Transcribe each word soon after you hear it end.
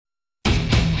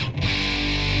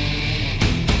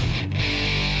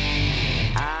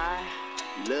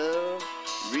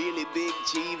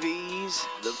TVs,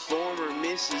 the former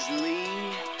Mrs.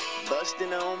 Lee,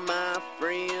 busting on my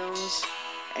friends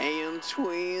and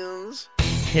twins.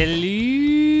 Hello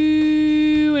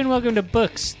and welcome to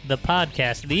Books, the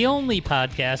podcast, the only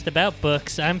podcast about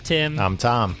books. I'm Tim. I'm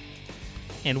Tom.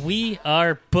 And we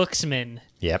are booksmen.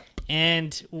 Yep.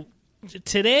 And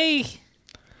tonight,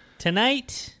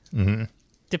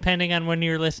 depending on when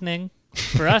you're listening,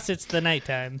 for us it's the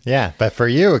nighttime. Yeah, but for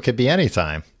you, it could be any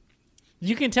time.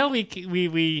 You can tell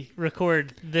we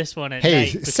record this one at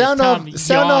Hey, night. sound off in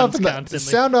Constantly.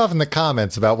 sound off in the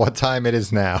comments about what time it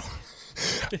is now.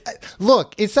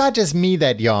 Look, it's not just me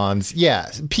that yawns. Yeah,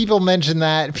 people mention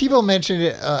that. People mention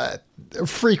it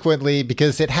frequently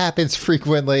because it happens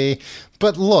frequently.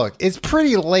 But look, it's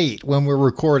pretty late when we're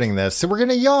recording this, so we're going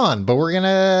to yawn, but we're going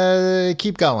to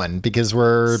keep going because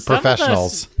we're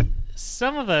professionals.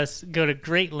 Some of us go to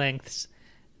great lengths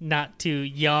not to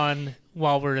yawn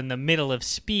while we're in the middle of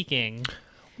speaking.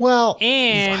 Well,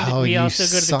 and we also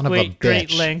go son to of a great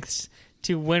bitch. lengths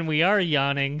to, when we are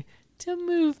yawning, to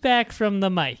move back from the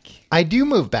mic. I do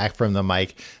move back from the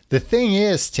mic. The thing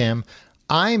is, Tim,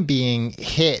 I'm being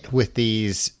hit with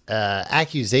these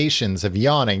accusations of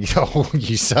yawning. Oh,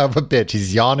 you son of a bitch.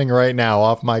 He's yawning right now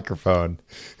off microphone.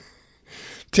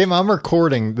 Tim, I'm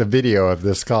recording the video of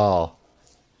this call.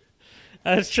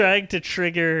 I was trying to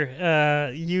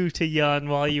trigger you to yawn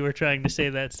while you were trying to say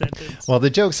that sentence. Well,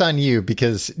 the joke's on you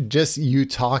because just you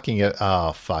talking.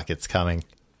 Oh, fuck, it's coming.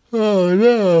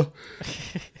 Oh,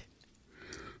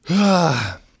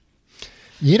 no.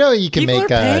 You know, you can People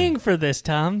make are paying for this,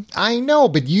 Tom. I know,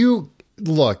 but you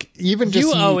look, even just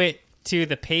You owe it to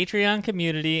the Patreon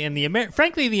community and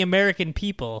frankly, the American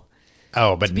people.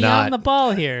 Oh, but to be on the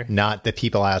ball here. Not the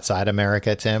people outside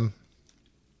America, Tim.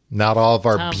 Not all of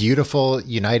our beautiful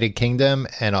United Kingdom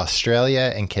and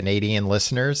Australia and Canadian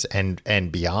listeners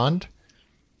and beyond.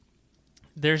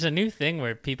 There's a new thing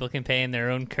where people can pay in their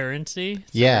own currency. So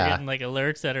Yeah. we're getting like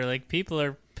alerts that are like, people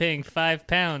are paying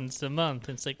 £5 a month.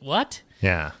 It's like, what?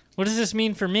 Yeah. What does this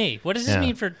mean for me? What does this Yeah.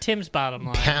 mean for Tim's bottom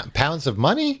line? Pounds of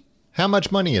money? How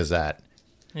much money is that?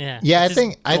 Yeah. Yeah, Is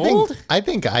this gold? I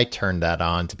think I turned that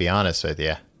on, to be honest with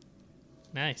you.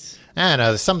 Nice. I don't know,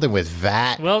 there's something with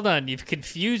VAT. Well done. You've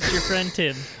confused your friend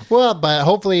Tim. Well, but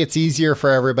hopefully it's easier for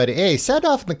everybody. Hey, sound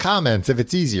off in the comments if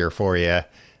it's easier for you.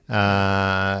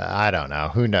 I don't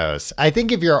know. Who knows? I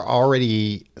think if you're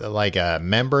already like a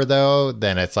member, though,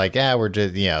 then it's like, yeah, we're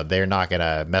just, they're not going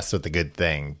to mess with the good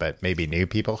thing. But maybe new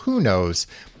people, who knows?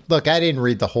 Look, I didn't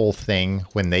read the whole thing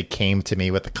when they came to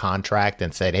me with the contract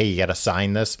and said, hey, you got to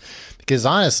sign this. Because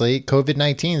honestly,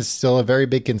 COVID-19 is still a very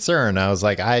big concern. I was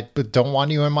like, I don't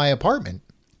want you in my apartment.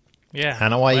 Yeah. I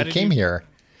don't know why you came here.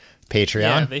 Patreon.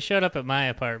 Yeah, they showed up at my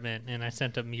apartment and I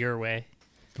sent them your way.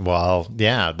 Well,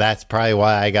 yeah, that's probably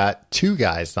why I got two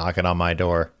guys knocking on my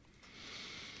door.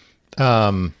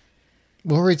 What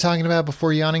were we talking about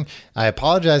before yawning? I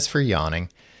apologize for yawning.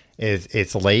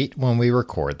 It's late when we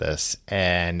record this,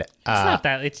 and It's not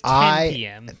that. It's 10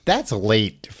 p.m. That's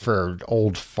late for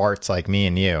old farts like me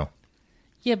and you.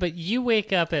 Yeah, but you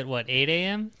wake up at, 8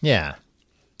 a.m.? Yeah.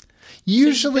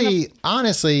 Usually,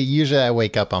 honestly, I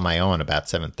wake up on my own about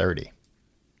 7:30.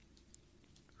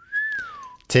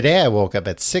 Today I woke up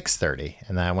at 6:30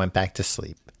 and then I went back to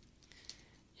sleep.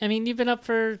 I mean, you've been up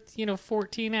for,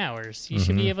 14 hours. You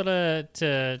should be able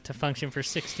to function for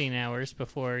 16 hours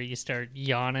before you start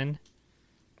yawning.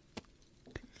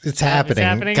 It's happening.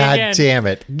 happening God again. damn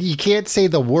it. You can't say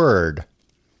the word.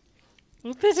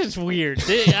 Well, this is weird.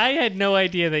 I had no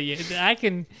idea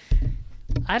that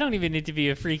I don't even need to be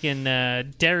a freaking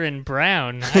Darren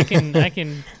Brown.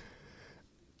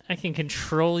 I can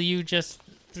control you just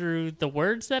through the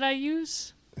words that I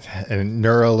use.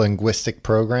 Neuro-linguistic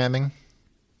programming.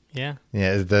 Yeah.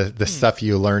 Yeah, the stuff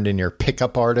you learned in your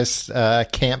pickup artist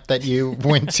camp that you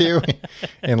went to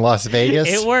in Las Vegas.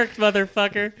 It worked,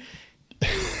 motherfucker.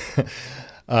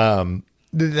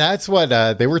 That's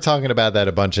what they were talking about that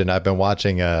a bunch, and I've been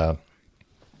watching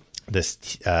this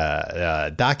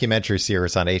documentary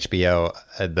series on HBO,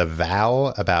 The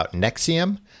Vow, about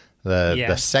Nexium,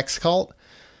 the sex cult.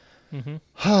 Mm-hmm.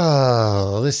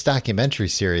 Oh, this documentary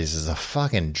series is a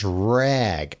fucking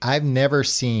drag. I've never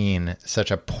seen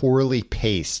such a poorly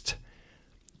paced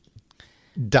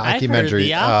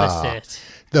documentary. I've heard the opposite.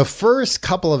 The first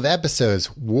couple of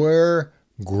episodes were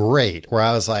great, where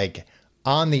I was like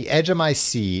on the edge of my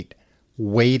seat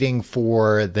waiting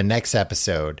for the next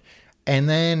episode. And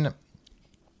then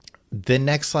the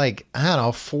next, 4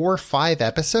 or 5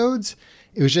 episodes,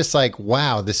 it was just like,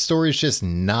 wow, the story's just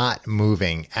not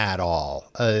moving at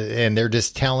all. And they're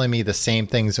just telling me the same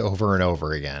things over and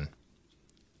over again.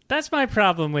 That's my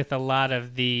problem with a lot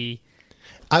of the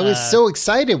I was so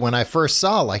excited when I first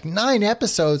saw like 9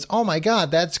 episodes. Oh my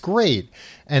God, that's great.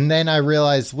 And then I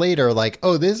realized later, like,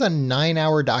 oh, this is a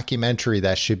 9-hour documentary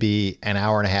that should be an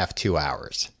hour and a half, 2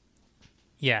 hours.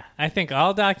 Yeah, I think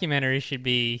all documentaries should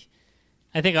be.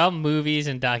 I think all movies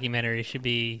and documentaries should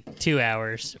be 2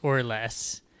 hours or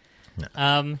less.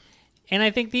 No. And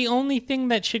I think the only thing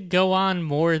that should go on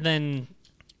more than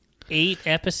 8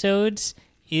 episodes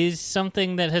is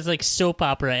something that has like soap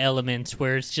opera elements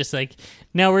where it's just like,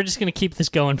 no, we're just going to keep this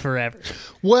going forever.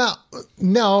 Well,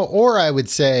 no, or I would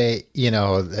say,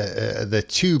 the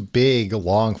 2 big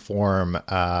long form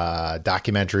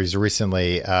documentaries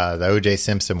recently, the O.J.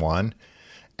 Simpson one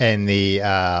and the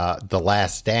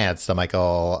Last Dance, the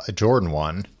Michael Jordan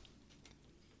one.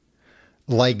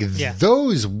 Like,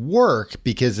 those work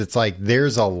because it's like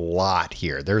there's a lot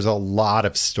here. There's a lot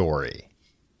of story.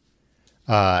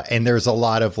 And there's a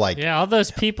lot of like... Yeah, all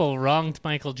those people wronged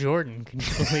Michael Jordan. Can you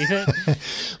believe it?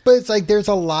 But it's like there's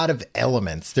a lot of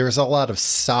elements. There's a lot of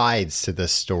sides to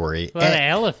this story. A lot of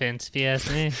elephants, if you ask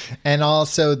me. And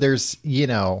also there's,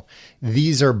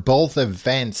 these are both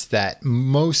events that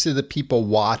most of the people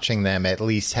watching them at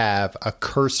least have a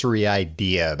cursory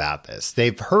idea about this.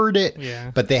 They've heard it,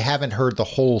 but they haven't heard the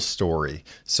whole story.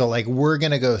 So like we're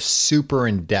going to go super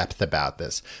in depth about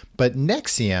this. But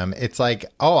NXIVM, it's like,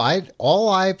 all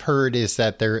I've heard is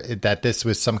that this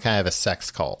was some kind of a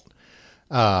sex cult.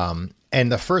 And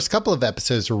the first couple of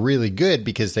episodes were really good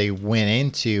because they went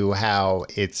into how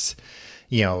its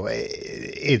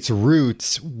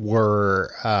roots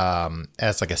were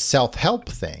as like a self-help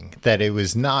thing, that it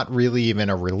was not really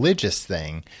even a religious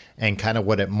thing and kind of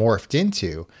what it morphed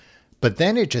into. But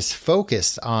then it just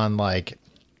focused on like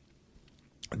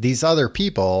these other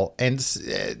people, and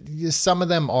some of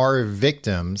them are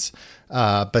victims,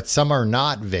 but some are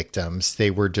not victims.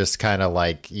 They were just kind of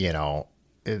like,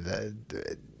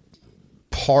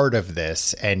 part of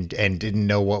this and didn't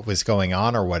know what was going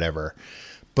on or whatever.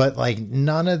 But like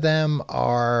none of them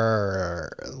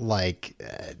are like,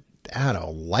 I don't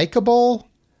know, likable.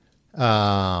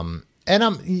 And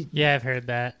I've heard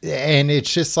that. And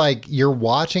it's just like you're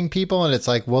watching people and it's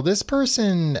like, well, this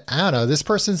person, I don't know, this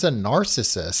person's a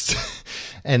narcissist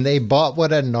and they bought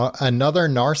what another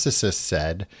narcissist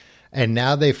said. And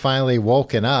now they finally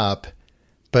woken up,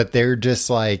 but they're just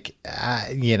like,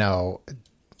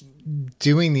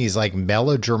 doing these like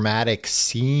melodramatic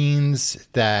scenes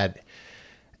that,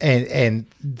 and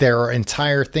their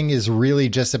entire thing is really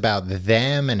just about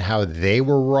them and how they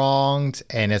were wronged.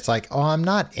 And it's like, oh, I'm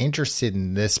not interested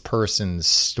in this person's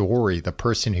story. The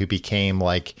person who became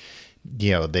like,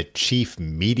 the chief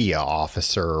media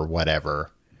officer or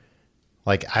whatever.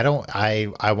 Like, I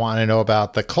want to know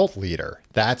about the cult leader.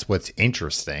 That's what's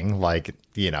interesting. Like,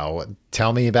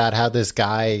 tell me about how this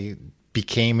guy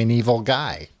became an evil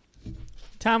guy.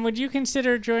 Tom, would you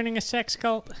consider joining a sex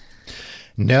cult?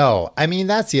 No, I mean,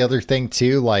 that's the other thing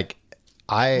too. Like,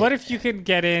 what if you could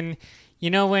get in,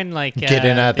 when like get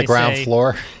in at the ground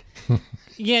floor?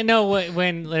 Yeah, no,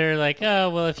 when they're like, oh,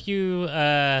 well, if you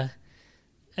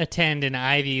attend an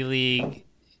Ivy League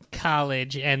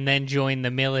college and then join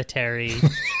the military,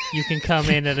 you can come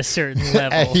in at a certain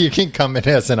level. You can come in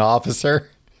as an officer?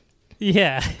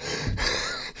 Yeah.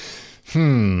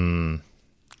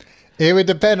 It would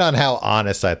depend on how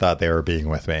honest I thought they were being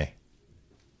with me.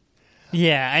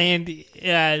 Yeah, and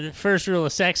the first rule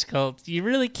of sex cults, you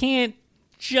really can't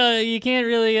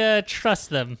really trust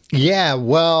them. Yeah,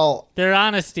 well, their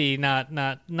honesty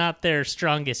not their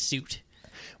strongest suit.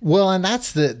 Well, and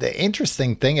that's the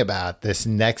interesting thing about this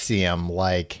NXIVM.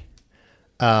 Like,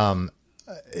 I'm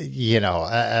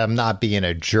not being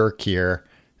a jerk here.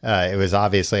 It was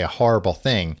obviously a horrible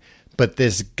thing, but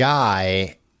this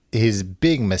guy, his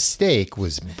big mistake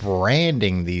was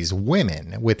branding these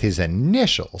women with his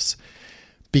initials.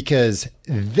 Because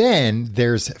then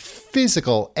there's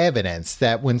physical evidence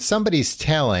that when somebody's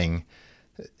telling,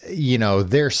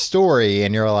 their story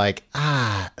and you're like,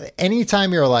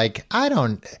 anytime you're like,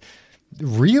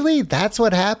 really? That's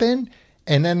what happened?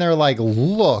 And then they're like,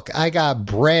 look, I got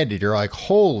branded. You're like,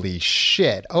 holy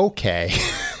shit. Okay.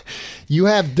 You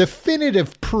have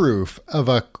definitive proof of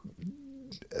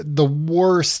the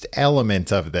worst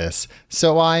element of this.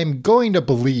 So I'm going to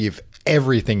believe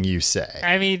everything you say.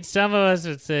 I mean, some of us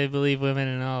would say believe women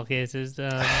in all cases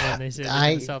when they say they've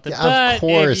been assaulted. Of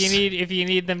course, if you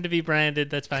need them to be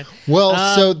branded, that's fine.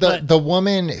 Well, so the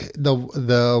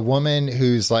woman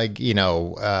who's like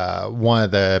one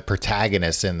of the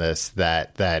protagonists in this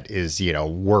that is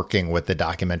working with the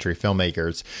documentary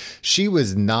filmmakers, she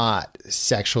was not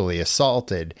sexually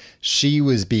assaulted. She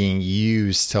was being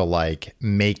used to like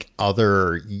make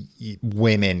other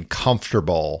women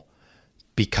comfortable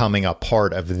becoming a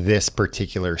part of this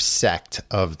particular sect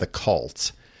of the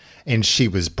cult. And she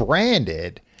was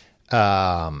branded,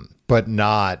 but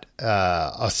not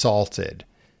assaulted.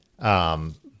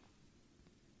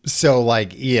 So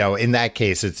like, you know, in that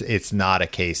case, it's not a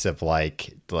case of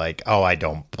like, oh, I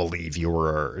don't believe you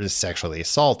were sexually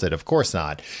assaulted. Of course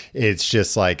not. It's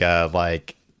just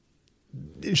like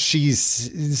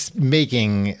she's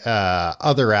making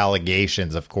other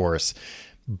allegations, of course,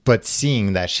 but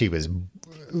seeing that she was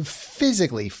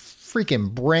physically freaking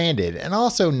branded, and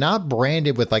also not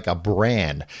branded with like a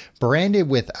branded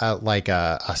with like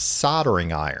a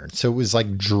soldering iron. So it was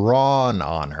like drawn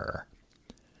on her.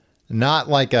 Not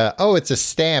like it's a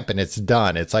stamp and it's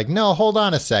done. It's like, no, hold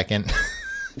on a second.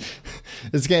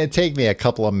 It's going to take me a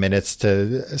couple of minutes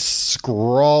to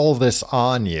scrawl this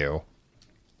on you.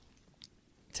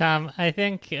 Tom, I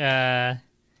think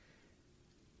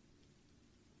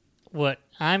what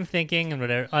I'm thinking and what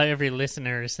every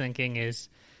listener is thinking is,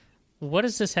 what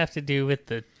does this have to do with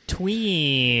the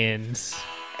tweens?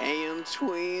 And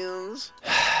twins.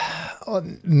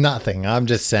 Nothing. I'm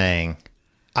just saying.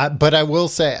 But I will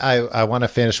say I want to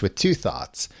finish with two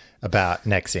thoughts about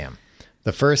NXIVM.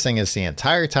 The first thing is, the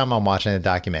entire time I'm watching the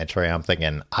documentary, I'm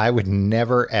thinking I would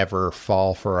never, ever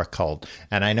fall for a cult.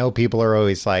 And I know people are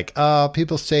always like, oh,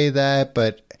 people say that,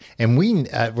 but... And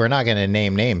we're not going to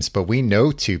name names, but we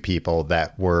know two people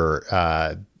that were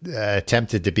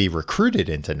attempted to be recruited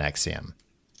into NXIVM.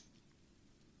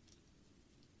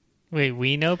 Wait,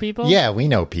 we know people? Yeah, we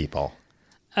know people.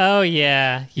 Oh,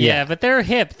 yeah. But they're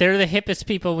hip. They're the hippest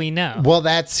people we know. Well,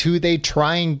 that's who they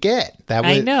try and get.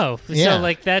 I know. Yeah. So,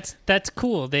 like, that's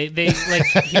cool. They like,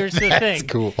 here's the That's thing.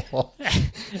 Cool.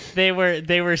 They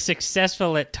were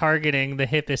successful at targeting the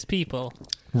hippest people.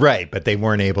 Right, but they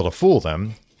weren't able to fool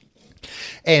them.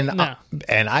 And No.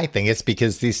 And I think it's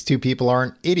because these two people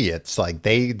aren't idiots. Like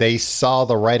they saw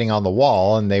the writing on the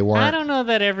wall and they weren't. I don't know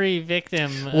that every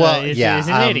victim is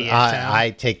an idiot.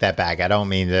 I take that back. I don't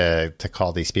mean to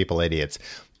call these people idiots,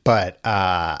 but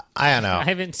I don't know. I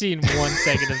haven't seen 1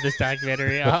 second of this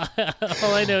documentary. All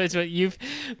I know is what you've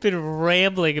been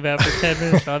rambling about for 10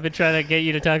 minutes. I've been trying to get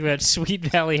you to talk about Sweet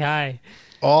Valley High.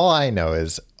 All I know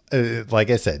is,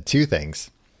 like I said, two things.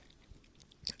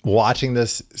 Watching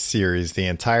this series the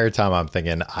entire time, I'm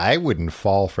thinking I wouldn't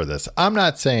fall for this. I'm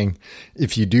not saying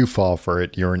if you do fall for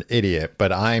it, you're an idiot,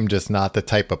 but I'm just not the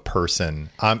type of person.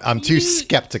 I'm too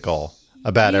skeptical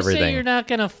about everything. Say you're not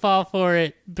going to fall for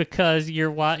it because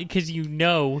you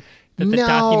know that the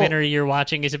documentary you're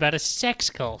watching is about a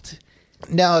sex cult.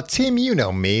 Now, Tim, you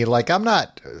know me. Like, I'm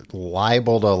not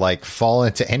liable to like fall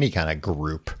into any kind of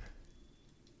group.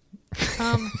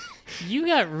 You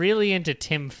got really into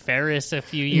Tim Ferriss a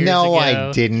few years ago. No,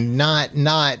 I didn't. Not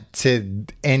to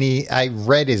any. I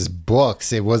read his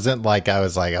books. It wasn't like I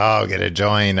was like, oh, gonna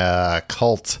join a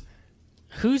cult.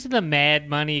 Who's the Mad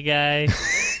Money guy?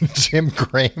 Jim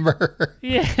Cramer.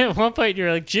 Yeah, at one point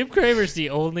you're like, Jim Cramer's the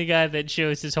only guy that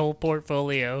shows his whole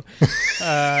portfolio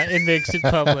and makes it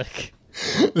public.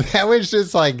 That was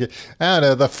just like, I don't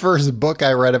know, the first book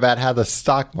I read about how the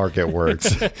stock market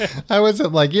works. I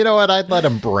wasn't like, you know what, I'd let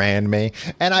him brand me.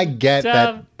 And I get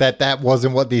that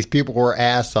wasn't what these people were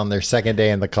asked on their second day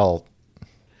in the cult.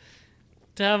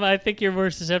 Tom, I think you're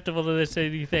more susceptible to this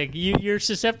than you think. You're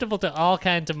susceptible to all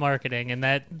kinds of marketing, and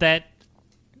that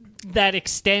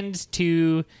extends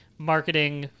to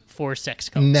marketing for sex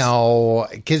cults. No,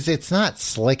 because it's not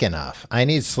slick enough. I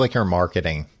need slicker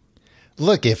marketing.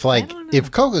 Look, if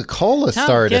Coca-Cola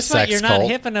started a sex You're cult, not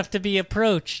hip enough to be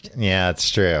approached. Yeah, it's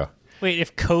true. Wait,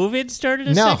 if COVID started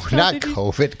a sex cult? No, not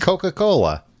COVID.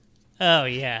 Coca-Cola. Oh,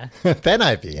 yeah. Then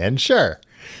I'd be in, sure.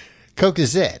 Coke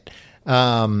is it.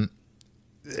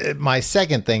 My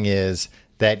second thing is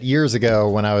that years ago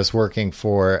when I was working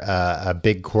for a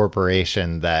big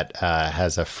corporation that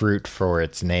has a fruit for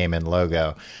its name and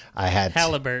logo, I had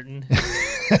Halliburton.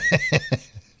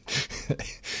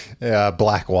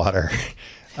 Blackwater.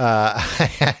 I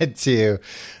had to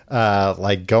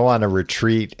like go on a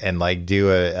retreat and like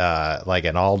do a like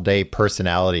an all-day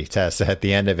personality test. At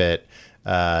the end of it,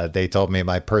 they told me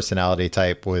my personality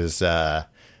type was the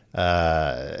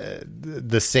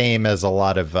same as a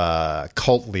lot of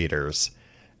cult leaders,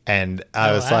 and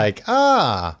I was like,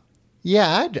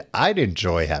 yeah, I'd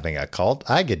enjoy having a cult.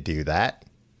 I could do that.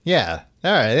 Yeah,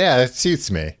 all right, yeah, it suits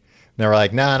me. And they were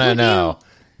like, no.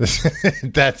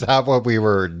 That's not what we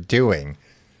were doing.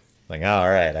 Like, all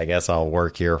right, I guess I'll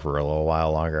work here for a little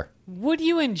while longer. Would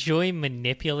you enjoy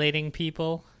manipulating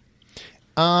people?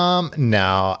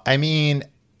 No. I mean,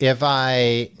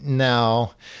 I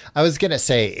was going to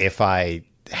say if I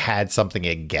had something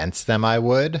against them, I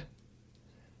would.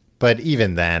 But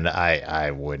even then,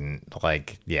 I wouldn't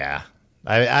like. Yeah,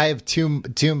 I have too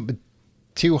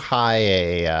high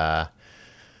a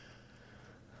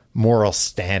moral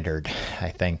standard, I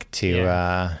think,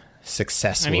 to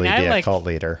successfully be a cult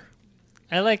leader.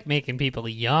 I like making people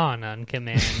yawn on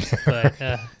command,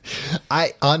 but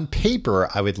on paper,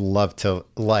 I would love to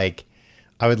lead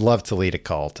a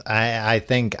cult. I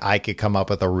think I could come up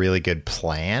with a really good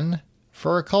plan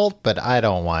for a cult, but I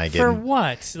don't want to get... For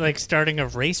what? Like starting a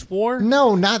race war?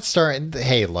 No, not starting...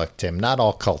 Hey, look, Tim, not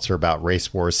all cults are about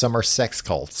race wars. Some are sex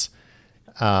cults.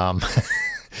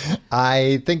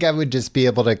 I think I would just be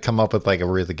able to come up with like a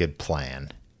really good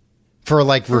plan for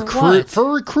like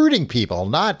recruiting people,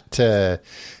 not to,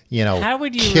 how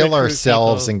would you kill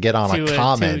ourselves and get on a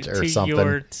comment or something.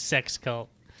 Your sex cult.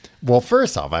 Well,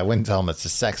 first off, I wouldn't tell them it's a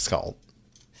sex cult.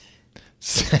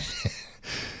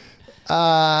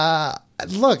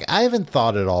 Look, I haven't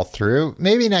thought it all through.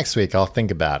 Maybe next week I'll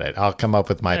think about it. I'll come up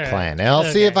with my plan. And I'll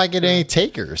see if I get any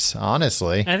takers,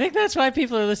 honestly. I think that's why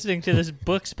people are listening to this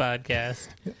books podcast.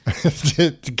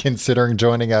 Considering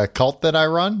joining a cult that I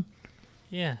run?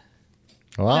 Yeah.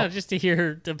 Well, no, just to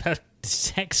hear about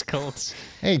sex cults.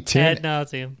 Hey, ad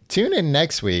nauseum. Tune in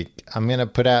next week. I'm going to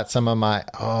put out some of my...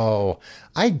 Oh,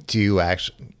 I do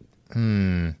actually...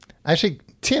 Actually,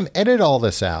 Tim, edit all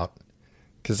this out.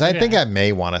 Because I think I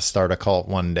may want to start a cult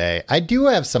one day. I do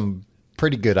have some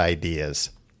pretty good ideas.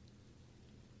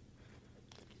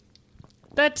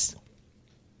 That's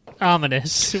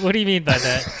ominous. What do you mean by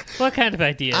that? What kind of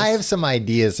ideas? I have some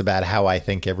ideas about how I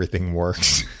think everything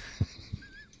works.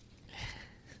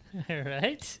 All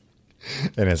right.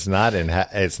 And it's not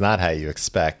how you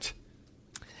expect.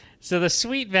 So the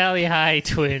Sweet Valley High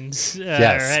twins are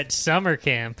at summer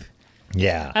camp.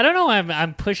 Yeah. I don't know why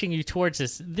I'm pushing you towards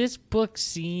this. This book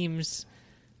seems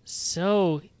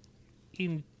so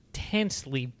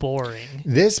intensely boring.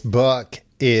 This book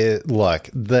is, look,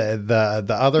 the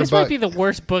other this book... might be the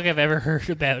worst book I've ever heard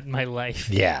about in my life.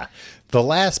 Yeah. The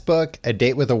last book, A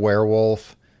Date with a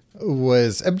Werewolf,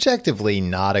 was objectively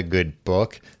not a good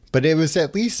book, but it was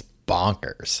at least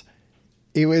bonkers.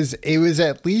 It was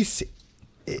at least,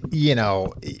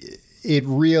 it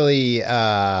really...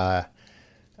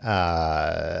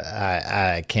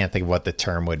 I can't think of what the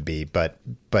term would be, but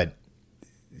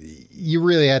you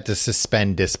really had to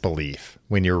suspend disbelief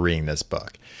when you were reading this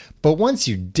book. But once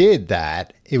you did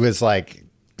that, it was like,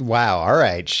 wow, all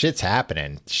right, shit's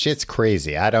happening. Shit's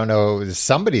crazy. I don't know.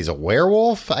 Somebody's a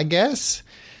werewolf, I guess.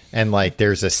 And like,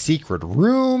 there's a secret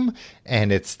room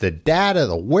and it's the dad of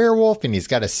the werewolf and he's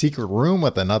got a secret room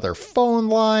with another phone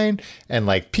line and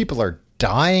like people are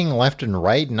dying left and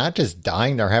right, not just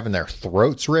dying, they're having their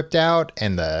throats ripped out,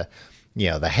 and the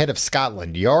head of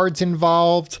Scotland Yard's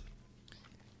involved.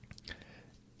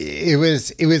 It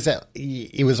was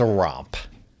a romp.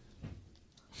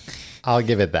 I'll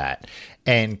give it that.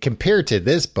 And compared to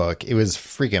this book, it was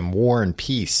freaking War and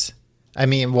Peace. I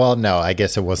mean, well, no, I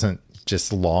guess it wasn't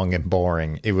just long and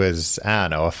boring. It was, I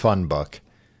don't know, a fun book.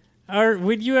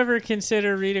 Would you ever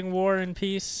consider reading War and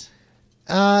Peace?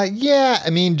 Yeah,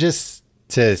 I mean, just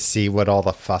to see what all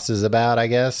the fuss is about, I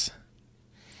guess.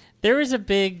 There was a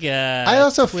big I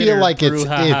also Twitter feel like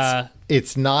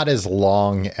it's not as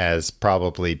long as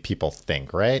probably people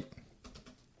think, right?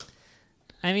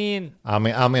 I mean, I'm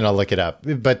gonna look it up.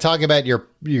 But talk about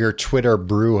your Twitter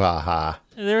brouhaha.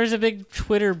 There was a big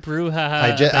Twitter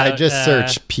brouhaha. I just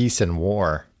searched Peace and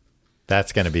War.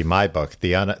 That's gonna be my book,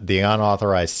 the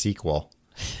unauthorized sequel.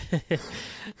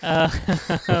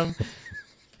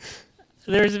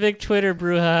 There was a big Twitter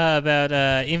brouhaha about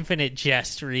Infinite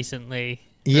Jest recently.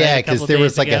 Yeah, because there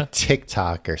was like ago. a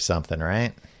TikTok or something,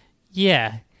 right?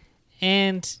 Yeah.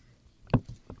 And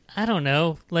I don't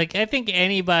know. Like, I think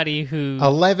anybody who...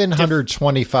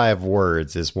 1,125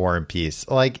 words is War and Peace.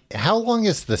 Like, how long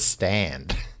is The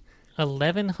Stand?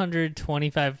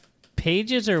 1,125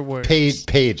 pages or words?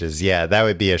 Pages, yeah. That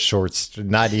would be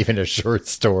not even a short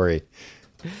story.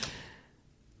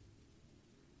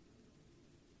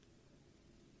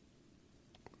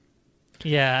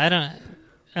 Yeah,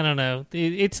 I don't know.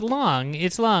 It's long,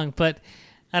 but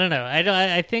I don't know.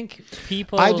 I think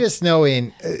people. I just know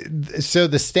so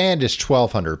The Stand is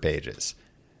 1,200 pages,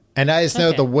 and I just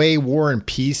know the way War and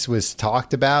Peace was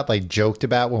talked about, like joked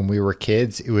about when we were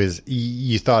kids. It was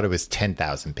you thought it was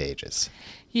 10,000 pages.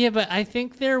 Yeah, but I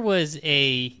think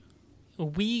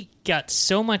we got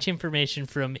so much information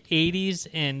from 80s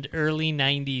and early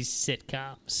 90s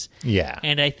sitcoms. Yeah.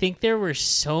 And I think there were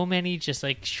so many just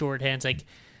like shorthands, like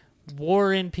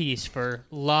War and Peace for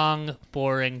long,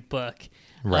 boring book.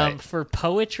 Right. For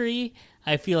poetry,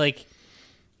 I feel like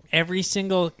every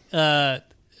single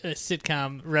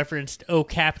sitcom referenced "Oh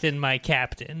Captain, My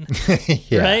Captain,"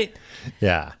 Yeah. right?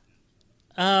 Yeah.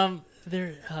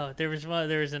 There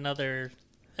was another.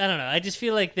 I don't know. I just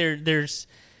feel like there's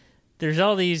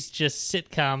all these just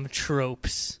sitcom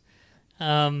tropes,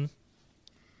 and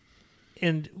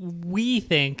we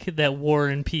think that War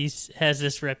and Peace has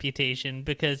this reputation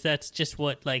because that's just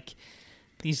what like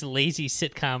these lazy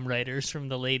sitcom writers from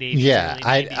the late 80s. Yeah,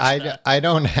 early 90s thought. I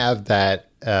don't have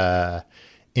that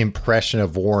impression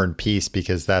of War and Peace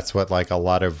because that's what like a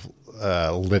lot of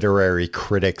literary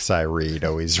critics I read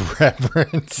always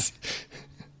reference.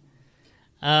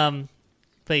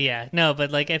 But yeah, no,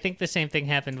 but like I think the same thing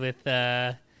happened with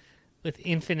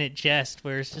Infinite Jest,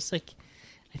 where it's just like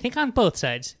I think on both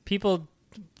sides people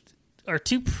are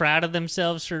too proud of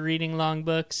themselves for reading long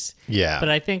books. Yeah, but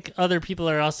I think other people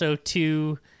are also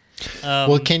too.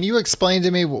 Well, can you explain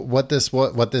to me what this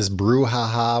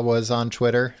brouhaha was on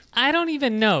Twitter? I don't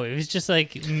even know. It was just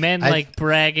like men like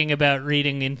bragging about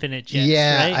reading Infinite Jest.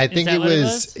 Yeah, right? I think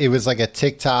it was like a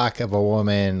TikTok of a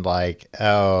woman like,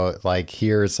 oh, like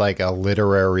here's like a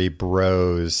literary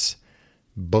bros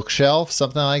bookshelf,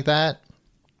 something like that.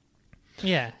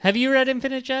 Yeah. Have you read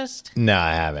Infinite Jest? No,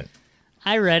 I haven't.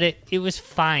 I read it. It was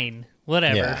fine.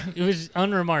 Whatever. Yeah. It was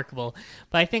unremarkable.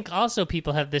 But I think also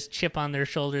people have this chip on their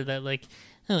shoulder that like,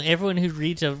 oh, everyone who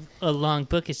reads a long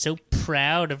book is so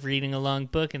proud of reading a long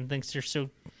book and thinks they're so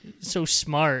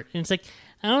smart. And it's like,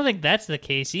 I don't think that's the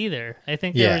case either. I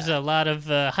think there was a lot of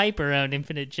hype around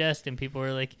Infinite Jest and people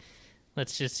were like,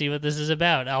 let's just see what this is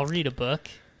about. I'll read a book.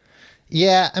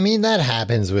 Yeah, I mean, that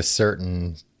happens with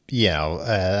certain,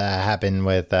 that happened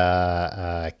with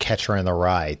Catcher in the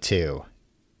Rye, too.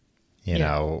 You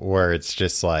know, where it's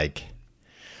just like,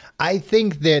 I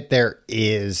think that there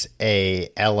is a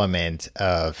element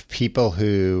of people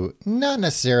who not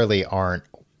necessarily aren't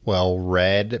well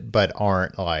read, but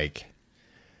aren't like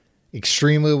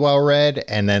extremely well read.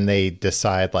 And then they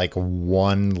decide like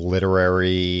one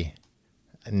literary,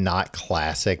 not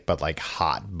classic, but like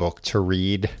hot book to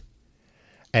read.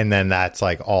 And then that's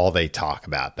like all they talk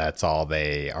about. That's all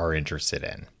they are interested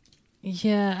in.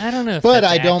 Yeah, I don't know if But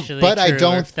that's I don't- actually but true, I or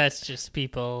don't- if that's just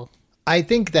people I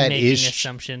think that making is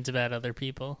assumptions about other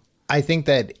people. I think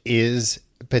that is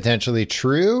potentially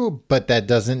true, but that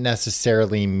doesn't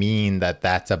necessarily mean that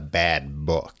that's a bad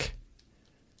book.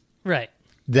 Right.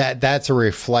 That's a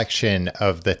reflection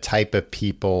of the type of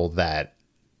people that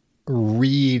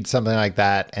read something like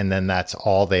that and then that's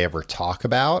all they ever talk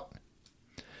about.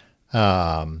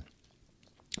 But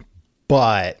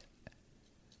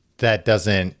that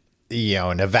doesn't,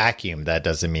 in a vacuum, that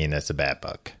doesn't mean it's a bad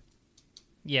book.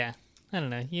 Yeah. I don't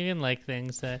know. You can like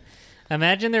things that...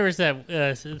 Imagine there was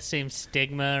that same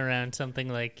stigma around something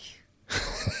like...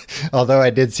 Although I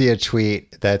did see a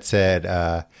tweet that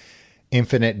said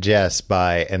Infinite Jest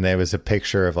and there was a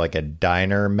picture of like a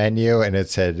diner menu and it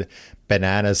said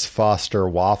Bananas Foster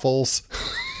Waffles.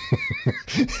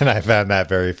 And I found that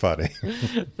very funny.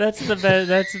 That's the best.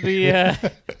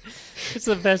 It's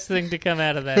the best thing to come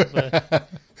out of that book.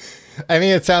 I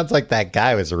mean, it sounds like that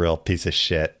guy was a real piece of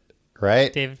shit,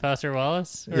 right? David Foster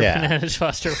Wallace? Or Yeah. Bananas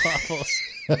Foster Waffles?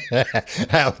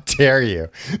 How dare you?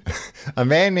 A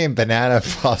man named Banana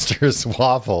Foster's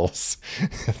Waffles.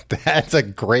 That's a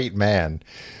great man.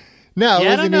 No, Yeah,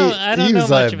 I wasn't don't know- he? I don't He know was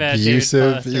much about David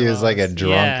abusive. Foster He was like a Wallace.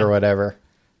 drunk Yeah. or whatever.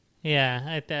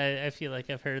 Yeah, I feel like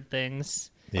I've heard things.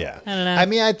 Yeah. I don't know. I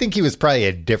mean, I think he was probably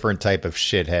a different type of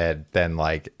shithead than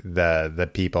like the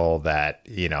people that,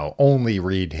 only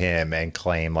read him and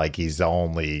claim like he's the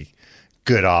only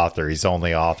good author. He's the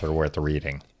only author worth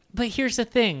reading. But here's the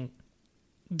thing.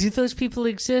 Do those people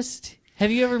exist? Have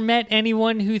you ever met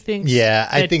anyone who thinks Yeah,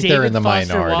 I that think David they're in the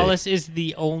Foster minority. Wallace is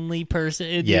the only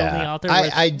person, the only author?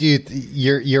 worth- I do.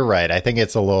 You're right. I think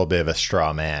it's a little bit of a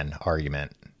straw man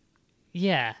argument.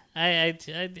 Yeah, I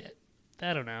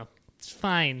don't know. It's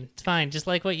fine. It's fine. Just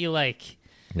like what you like.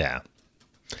 Yeah.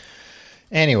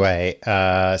 Anyway,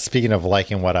 speaking of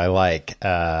liking what I like,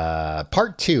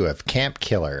 part 2 of Camp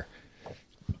Killer.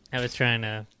 I was trying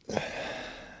to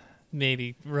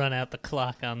maybe run out the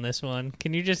clock on this one.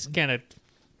 Can you just kind of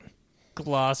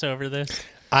gloss over this?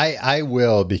 I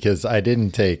will because I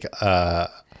didn't take a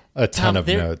ton of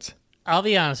notes. I'll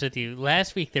be honest with you.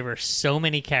 Last week there were so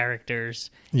many characters.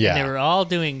 Yeah. And they were all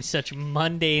doing such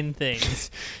mundane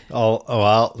things. Oh,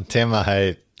 well, Tim,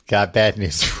 I got bad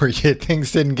news for you.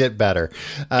 Things didn't get better.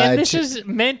 And this is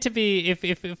meant to be,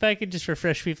 if I could just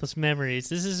refresh people's memories,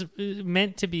 this is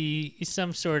meant to be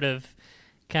some sort of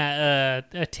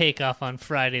a takeoff on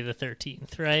Friday the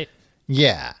 13th, right?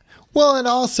 Yeah. Well, and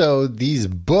also these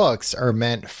books are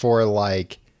meant for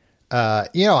like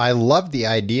I love the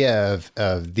idea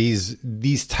of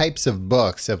these types of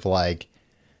books of like,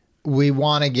 we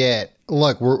want to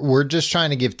we're just trying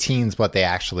to give teens what they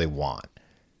actually want.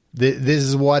 This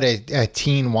is what a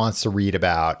teen wants to read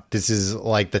about. This is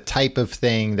like the type of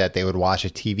thing that they would watch a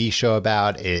TV show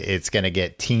about. It's going to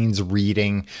get teens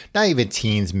reading, not even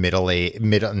teens, middle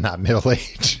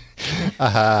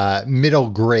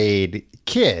grade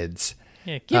kids.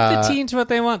 Yeah, give the teens what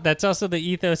they want. That's also the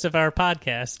ethos of our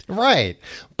podcast. Right.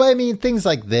 But I mean, things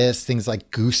like this, things like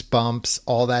Goosebumps,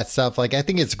 all that stuff, like, I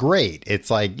think it's great.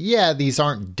 It's like, yeah, these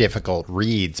aren't difficult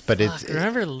reads, but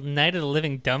Remember Night of the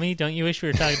Living Dummy? Don't you wish we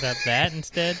were talking about that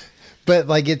instead? But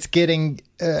like, it's getting,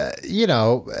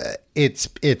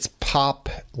 it's pop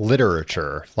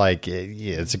literature. Like,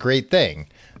 it's a great thing,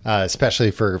 especially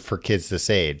for kids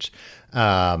this age.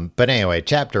 But anyway,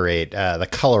 chapter 8, the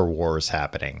color war is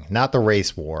happening, not the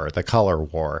race war, the color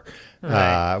war,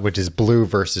 Right. Which is blue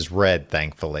versus red,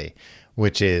 thankfully,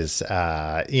 which is,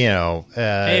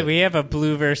 Hey, we have a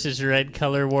blue versus red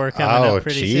color war coming up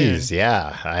pretty soon.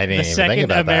 Yeah. I didn't The even think Second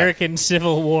about American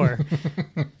Civil War.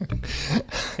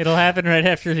 It'll happen right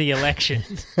after the election.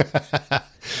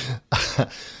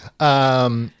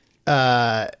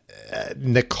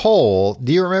 Nicole,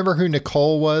 do you remember who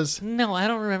Nicole was? No, I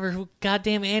don't remember who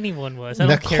goddamn anyone was. I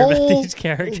don't care about these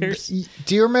characters.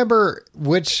 Do you remember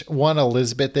which one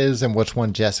Elizabeth is and which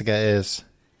one Jessica is?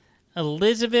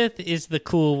 Elizabeth is the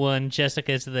cool one.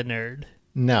 Jessica's the nerd.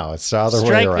 No, it's the other way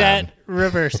Strike around. that,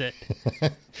 reverse it.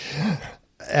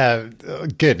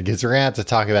 Good, because we're going to have to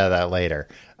talk about that later.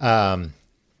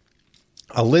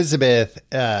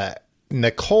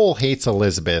 Nicole hates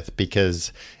Elizabeth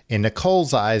because in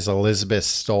Nicole's eyes, Elizabeth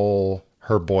stole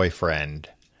her boyfriend,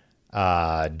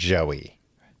 Joey.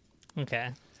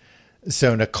 Okay.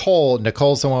 So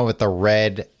Nicole's the one with the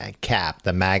red cap,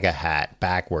 the MAGA hat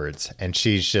backwards. And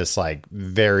she's just like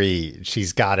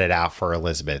she's got it out for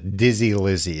Elizabeth. Dizzy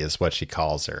Lizzie is what she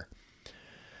calls her.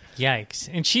 Yikes.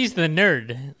 And she's the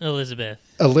nerd, Elizabeth.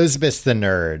 Elizabeth's the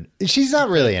nerd. She's not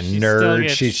really a nerd.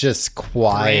 She's just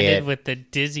quiet. Branded with the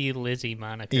Dizzy Lizzie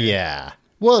moniker. Yeah.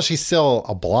 Well, she's still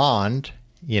a blonde,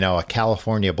 a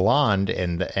California blonde,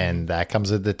 and that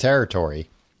comes with the territory.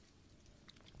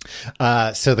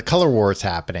 So the color war is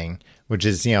happening, which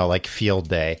is, like field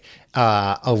day.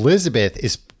 Elizabeth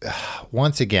is,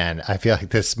 once again, I feel like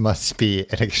this must be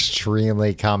an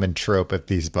extremely common trope of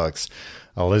these books.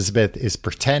 Elizabeth is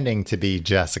pretending to be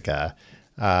Jessica,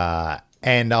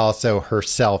 and also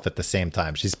herself at the same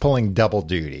time. She's pulling double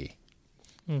duty.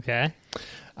 Okay.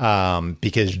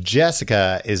 Because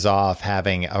Jessica is off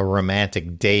having a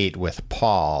romantic date with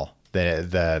Paul,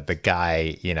 the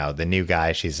guy, the new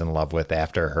guy she's in love with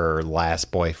after her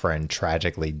last boyfriend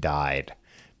tragically died.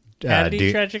 How did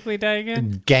he tragically die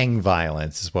again? Gang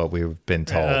violence is what we've been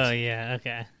told. Oh, yeah,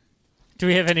 okay. Do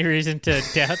we have any reason to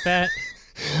doubt that?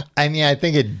 I mean, I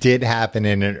think it did happen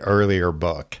in an earlier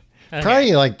book. Okay.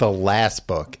 Probably like the last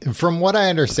book. From what I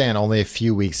understand, only a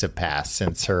few weeks have passed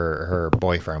since her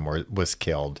boyfriend was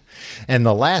killed. And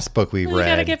the last book we read... You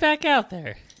gotta get back out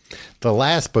there. The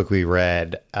last book we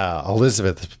read,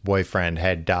 Elizabeth's boyfriend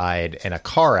had died in a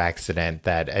car accident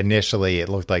that initially it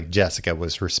looked like Jessica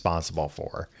was responsible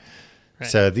for. Right.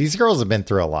 So these girls have been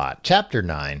through a lot. Chapter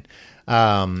 9.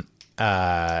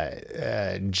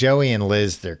 Joey and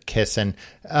Liz, they're kissing.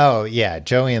 Oh, yeah,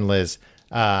 Joey and Liz...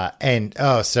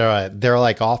 so they're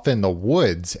like off in the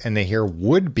woods and they hear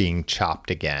wood being chopped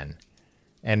again.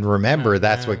 And remember,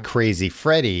 that's what Crazy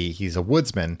Freddy, he's a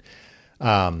woodsman.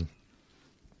 And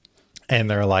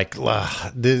they're like,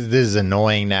 this is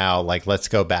annoying now. Like, let's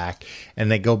go back.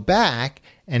 And they go back.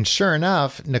 And sure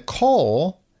enough,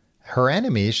 Nicole, her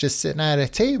enemy, is just sitting at a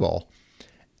table.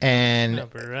 And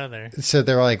so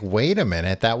they're like, wait a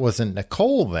minute, that wasn't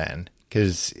Nicole then.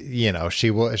 Because,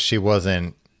 she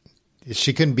wasn't.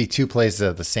 She couldn't be two places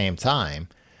at the same time.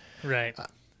 Right.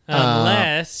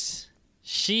 Unless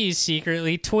she's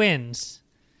secretly twins.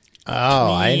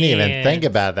 Oh, I didn't even think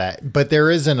about that. But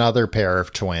there is another pair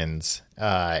of twins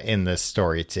in this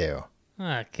story too.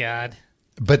 Oh, God.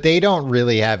 But they don't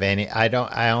really have any. I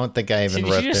don't think I even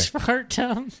wrote Did you just fart,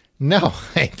 Tom? No,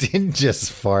 I didn't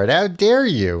just fart. How dare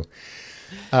you?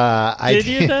 Did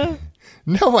you though?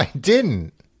 No, I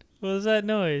didn't. What was that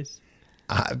noise?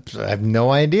 I have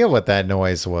no idea what that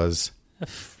noise was. A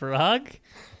frog?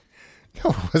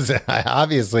 No,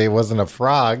 obviously it wasn't a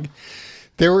frog.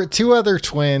 There were two other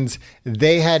twins.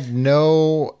 They had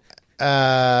no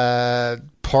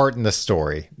part in the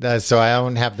story, so I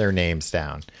don't have their names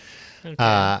down.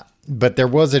 Okay. But there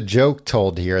was a joke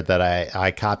told here that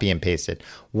I copy and pasted.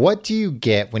 What do you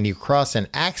get when you cross an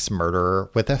axe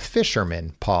murderer with a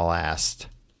fisherman? Paul asked.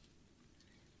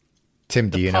 Tim,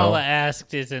 do you Paula know?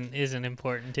 asked isn't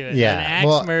important to it. Yeah, An axe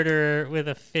well- murderer with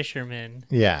a fisherman.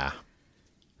 Yeah.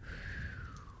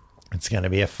 It's going to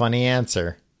be a funny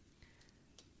answer.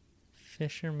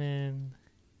 Fisherman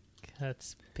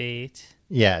cuts bait.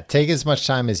 Yeah, take as much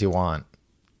time as you want.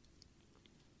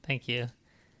 Thank you.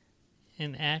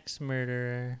 An axe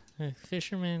murderer. A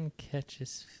fisherman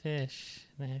catches fish.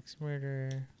 An axe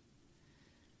murderer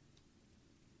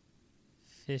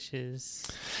fishes.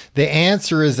 The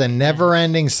answer is a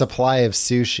never-ending supply of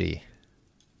sushi.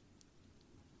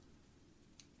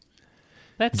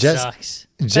 That Jess- sucks.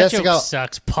 Jessica- That joke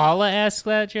sucks. Paula asked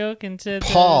that joke and said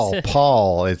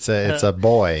Paul, it's a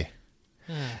boy.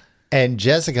 And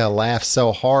Jessica laughs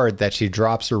so hard that she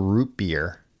drops her root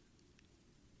beer.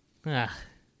 Ah.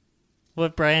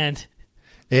 What brand?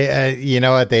 You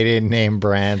know what? They didn't name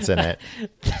brands in it.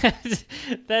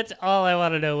 That's all I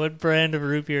want to know. What brand of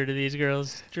root beer do these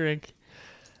girls drink?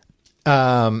 They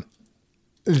I'm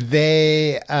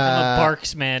a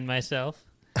Barks man myself.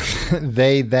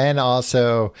 they then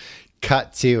also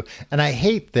cut to, and I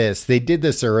hate this. They did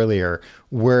this earlier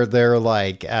where they're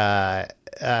like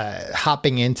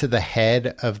hopping into the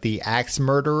head of the axe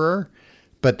murderer,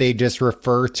 but they just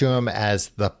refer to him as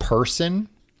the person.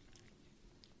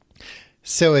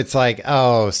 So it's like,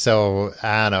 oh, so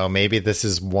I don't know, maybe this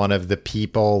is one of the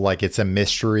people, like it's a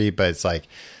mystery, but it's like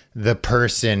the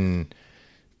person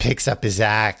picks up his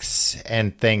axe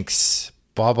and thinks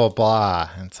blah, blah, blah.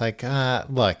 And it's like,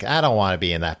 look, I don't want to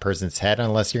be in that person's head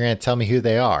unless you're going to tell me who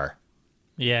they are.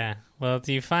 Yeah. Well,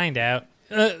 do you find out?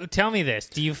 Tell me this.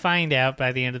 Do you find out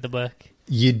by the end of the book?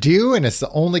 You do, and it's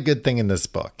the only good thing in this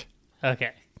book.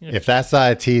 Okay. If that's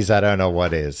not a tease, I don't know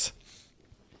what is.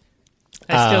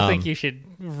 I still think you should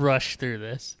rush through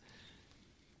this.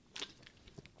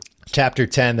 Chapter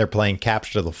 10, they're playing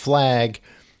Capture the Flag.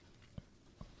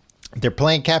 They're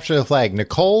playing Capture the Flag.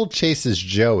 Nicole chases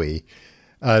Joey.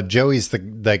 Joey's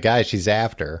the guy she's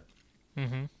after.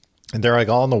 Mm-hmm. And they're like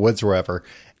all in the woods or whatever.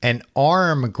 An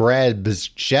arm grabs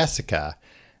Jessica.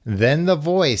 Then the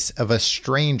voice of a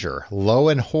stranger, low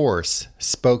and hoarse,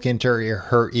 spoke into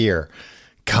her ear.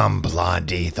 Come,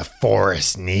 Blondie, the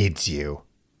forest needs you.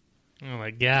 Oh,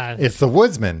 my God. It's the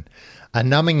woodsman. A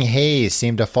numbing haze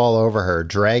seemed to fall over her,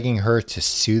 dragging her to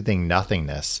soothing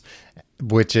nothingness,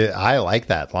 I like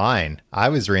that line. I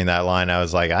was reading that line. I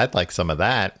was like, I'd like some of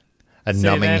that.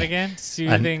 Say that again?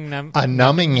 Soothing. A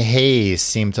numbing haze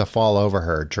seemed to fall over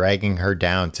her, dragging her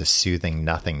down to soothing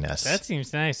nothingness. That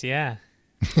seems nice, yeah.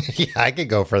 Yeah, I could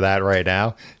go for that right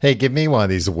now. Hey, give me one of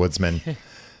these woodsmen.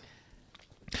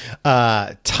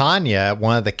 Tanya,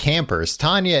 one of the campers.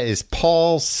 Tanya is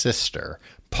Paul's sister.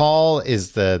 Paul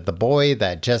is the boy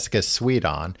that Jessica's sweet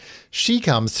on. She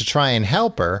comes to try and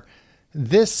help her.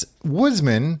 This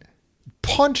woodsman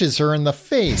punches her in the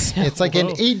face. It's like an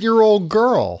 8-year-old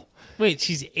girl. Wait,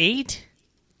 she's 8?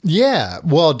 Yeah.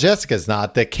 Well, Jessica's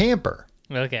not the camper.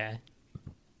 Okay.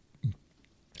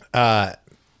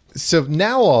 So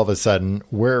now all of a sudden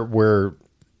we're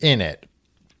in it.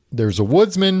 There's a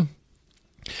woodsman.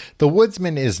 The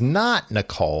woodsman is not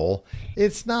Nicole.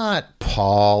 It's not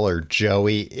Paul or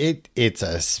Joey. It's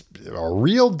a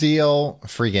real deal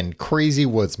freaking crazy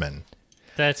woodsman.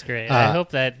 That's great. I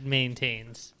hope that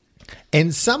maintains.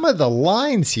 And some of the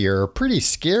lines here are pretty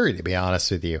scary, to be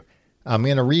honest with you. I'm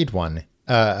going to read one.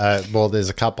 Well, there's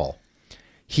a couple.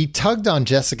 He tugged on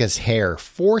Jessica's hair,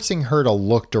 forcing her to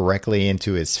look directly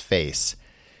into his face.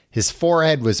 His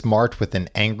forehead was marked with an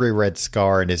angry red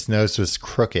scar, and his nose was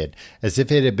crooked, as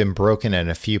if it had been broken in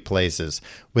a few places.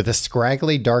 With a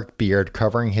scraggly dark beard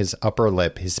covering his upper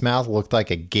lip, his mouth looked like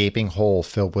a gaping hole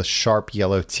filled with sharp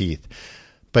yellow teeth.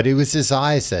 But it was his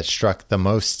eyes that struck the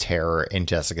most terror in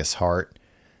Jessica's heart.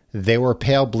 They were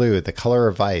pale blue, the color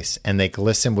of ice, and they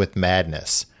glistened with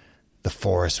madness. "The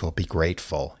forest will be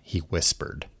grateful," he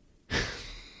whispered.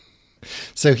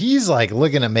 So he's like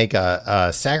looking to make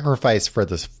a sacrifice for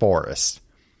this forest.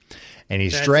 And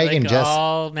he's dragging like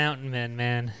all mountain men,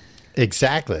 man.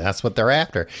 Exactly. That's what they're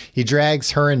after. He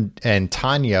drags her and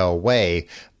Tanya away,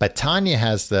 but Tanya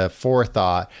has the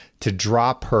forethought to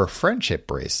drop her friendship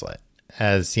bracelet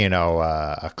as,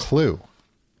 a clue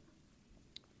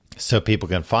so people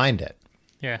can find it.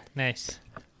 Yeah, nice.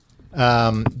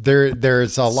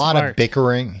 There's a lot of Smart.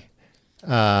 bickering.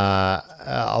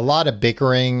 A lot of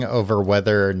bickering over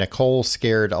whether Nicole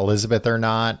scared Elizabeth or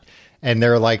not. And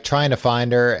they're like trying to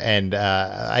find her. And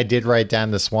I did write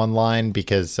down this one line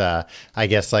because I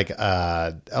guess like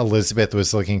Elizabeth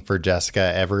was looking for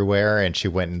Jessica everywhere and she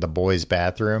went in the boys'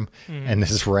 bathroom. Mm. And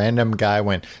this random guy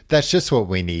went, "That's just what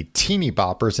we need. Teeny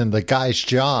boppers and the guy's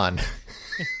John."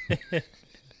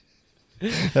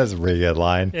 That's a pretty good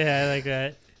line. Yeah, I like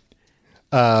that.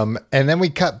 And then we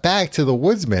cut back to the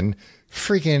woodsman.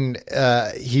 Freaking,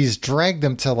 he's dragged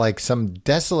them to like some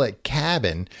desolate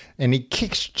cabin, and he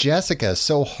kicks Jessica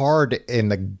so hard in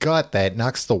the gut that it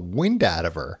knocks the wind out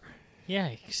of her.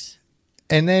 Yikes.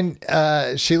 And then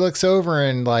she looks over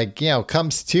and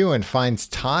comes to and finds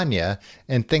Tanya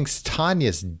and thinks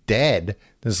Tanya's dead.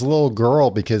 This little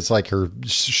girl, because like her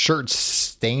shirt's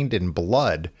stained in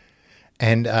blood.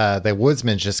 And the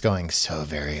woodsman's just going, so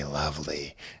very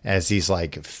lovely, as he's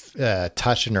like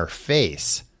touching her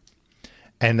face.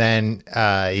 And then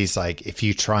he's like, if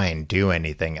you try and do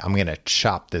anything, I'm going to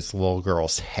chop this little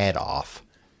girl's head off.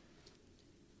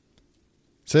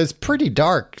 So it's pretty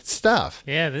dark stuff.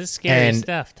 Yeah, this is scary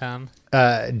stuff, Tom.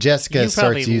 Jessica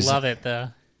starts using... You probably love it, though.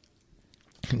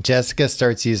 Jessica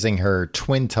starts using her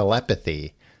twin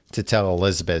telepathy to tell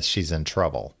Elizabeth she's in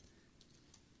trouble.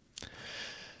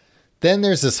 Then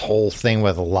there's this whole thing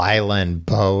with Lila and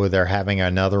Bo. They're having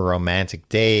another romantic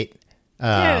date.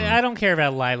 Yeah, I don't care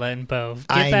about Lila and Bo.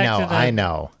 I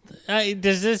know.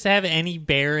 Does this have any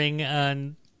bearing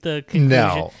on the conclusion?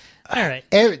 No. All right.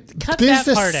 Cut that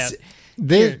part out.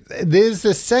 This is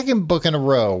the second book in a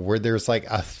row where there's like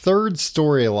a third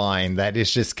storyline that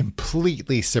is just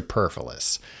completely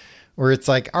superfluous. Where it's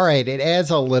like, all right, it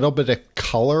adds a little bit of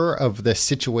color of the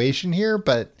situation here,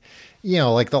 but,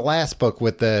 like the last book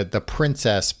with the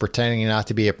princess pretending not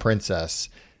to be a princess.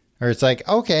 Or it's like,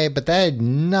 okay, but that had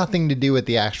nothing to do with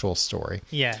the actual story.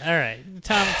 Yeah, all right.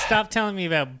 Tom, stop telling me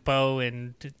about Bo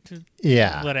and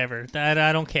whatever.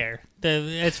 I don't care.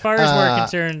 As far as we're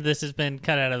concerned, this has been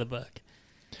cut out of the book.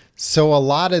 So a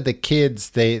lot of the kids,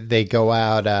 they go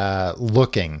out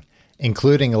looking,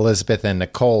 including Elizabeth and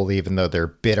Nicole, even though they're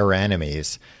bitter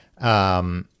enemies.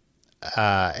 And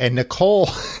Nicole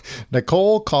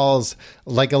calls,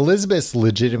 like, Elizabeth's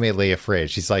legitimately afraid.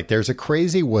 She's like, there's a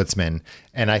crazy woodsman,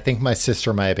 and I think my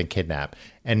sister might have been kidnapped.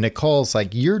 And Nicole's like,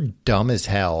 you're dumb as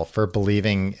hell for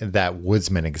believing that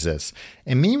woodsman exists.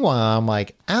 And meanwhile, I'm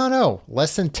like, I don't know,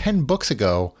 less than 10 books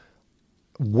ago,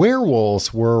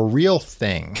 werewolves were a real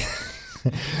thing.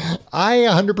 I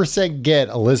 100% get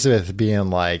Elizabeth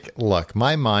being like, look,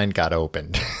 my mind got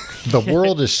opened. The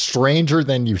world is stranger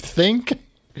than you think.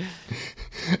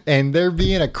 And there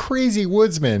being a crazy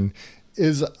woodsman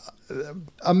is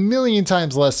a million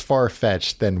times less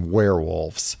far-fetched than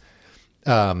werewolves.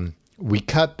 We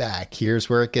cut back. Here's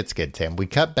where it gets good, Tim. We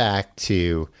cut back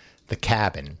to the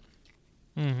cabin.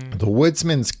 Mm-hmm. The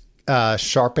woodsman's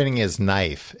sharpening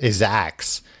his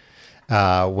axe,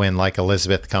 when like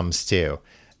Elizabeth comes to.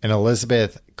 And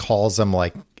Elizabeth calls him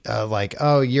like,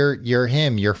 oh, you're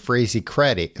him. You're Crazy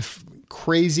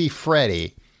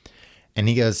Freddy. And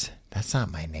he goes, that's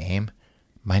not my name.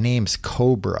 My name's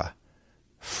Cobra.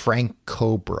 Frank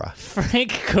Cobra.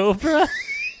 Frank Cobra?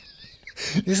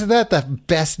 Isn't that the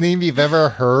best name you've ever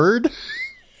heard?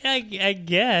 I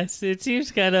guess. It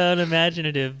seems kind of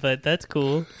unimaginative, but that's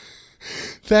cool.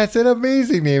 That's an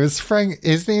amazing name.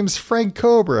 His name's Frank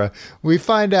Cobra. We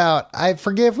find out, I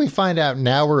forget if we find out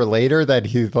now or later that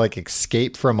he like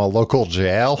escaped from a local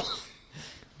jail.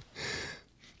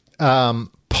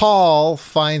 Paul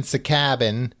finds the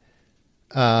cabin.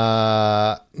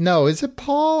 No, is it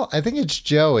Paul? I think it's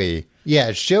Joey. Yeah,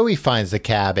 it's Joey finds the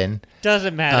cabin.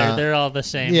 Doesn't matter. They're all the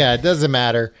same. Yeah, it doesn't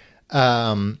matter.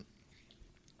 And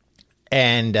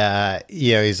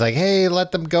he's like, hey,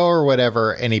 let them go or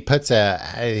whatever. And he puts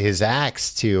his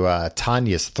axe to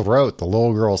Tanya's throat, the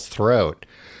little girl's throat,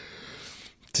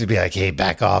 to be like, hey,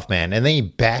 back off, man. And then he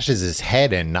bashes his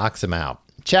head and knocks him out.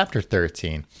 Chapter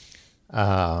 13.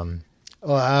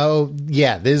 Oh,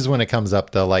 yeah, this is when it comes up,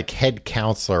 the like head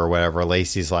counselor or whatever.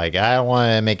 Lacey's like, I don't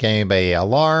want to make anybody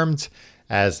alarmed,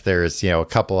 as there's, a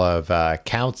couple of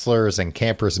counselors and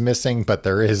campers missing, but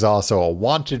there is also a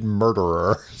wanted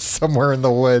murderer somewhere in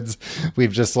the woods.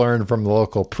 We've just learned from the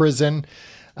local prison.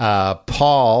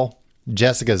 Paul,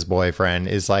 Jessica's boyfriend,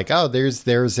 is like, oh,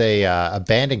 there's a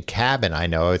abandoned cabin. I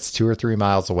know it's 2 or 3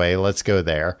 miles away. Let's go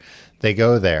there. They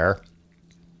go there.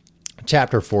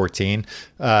 Chapter 14,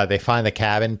 they find the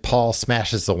cabin. Paul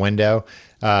smashes the window.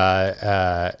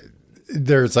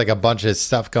 There's like a bunch of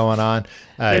stuff going on.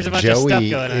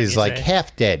 Joey is like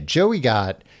half dead. Joey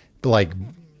got like...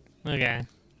 Okay.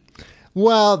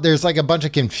 Well, there's like a bunch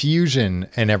of confusion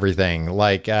and everything.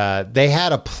 Like they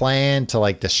had a plan to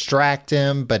like distract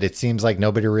him, but it seems like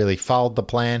nobody really followed the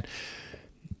plan.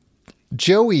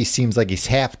 Joey seems like he's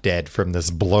half dead from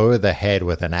this blow to the head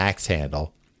with an axe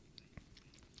handle.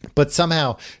 But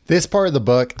somehow, this part of the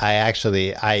book,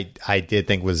 I did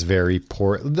think was very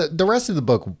poor. The rest of the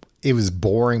book it was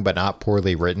boring but not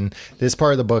poorly written. This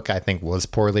part of the book I think was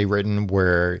poorly written,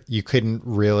 where you couldn't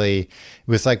really, it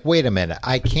was like, wait a minute,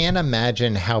 I can't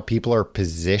imagine how people are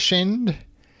positioned,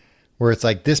 where it's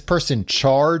like this person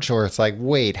charged, or it's like,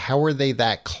 wait, how are they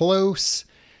that close?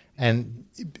 And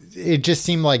it just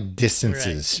seemed like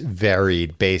distances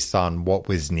varied based on what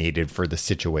was needed for the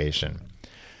situation.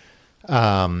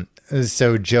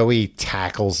 So Joey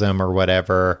tackles him or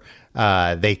whatever.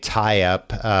 They tie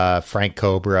up Frank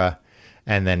Cobra,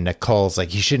 and then Nicole's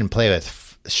like, you shouldn't play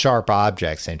with sharp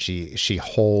objects, and she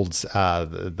holds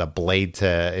the blade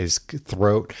to his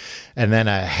throat, and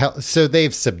then so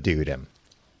they've subdued him.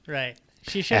 Right.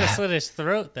 She should have slit his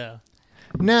throat, though.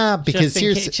 Nah, because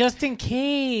just in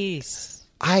case.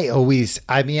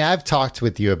 I've talked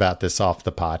with you about this off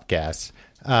the podcast.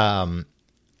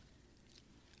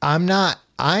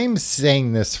 I'm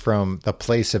saying this from the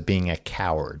place of being a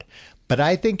coward, but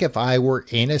I think if I were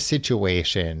in a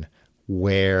situation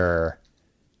where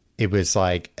it was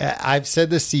like, I've said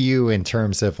this to you in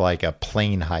terms of like a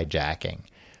plane hijacking,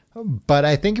 but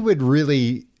I think it would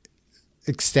really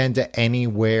extend to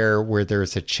anywhere where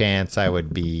there's a chance I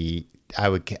could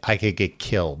get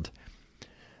killed.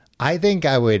 I think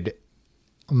I would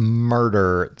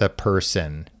murder the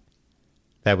person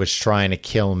that was trying to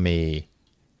kill me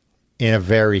in a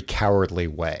very cowardly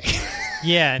way.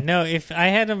 Yeah, no, if I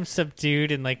had him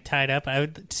subdued and like tied up, I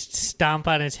would stomp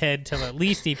on his head till at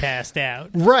least he passed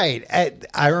out. Right.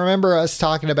 I remember us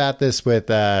talking about this with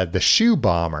the shoe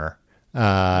bomber.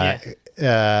 A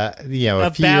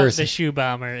few years the shoe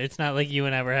bomber. It's not like you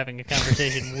and I were having a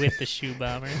conversation with the shoe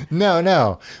bomber.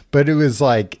 No, but it was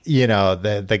like,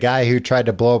 the guy who tried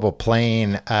to blow up a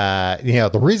plane.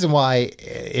 The reason why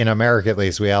in America, at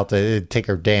least, we have to take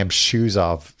our damn shoes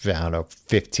off,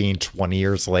 15, 20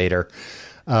 years later,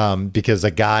 because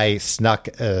a guy snuck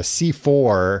a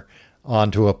C4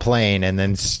 onto a plane and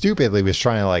then stupidly was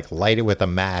trying to like light it with a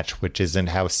match, which isn't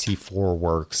how C4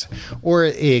 works. Or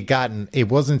it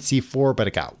wasn't C4, but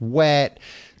it got wet,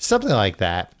 something like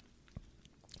that.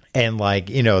 And like,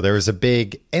 there was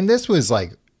and this was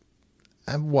like,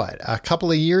 a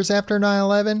couple of years after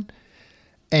 9/11,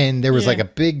 and there was like a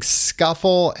big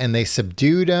scuffle and they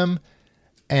subdued him.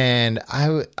 And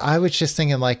I was just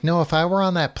thinking like, no, if I were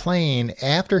on that plane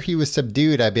after he was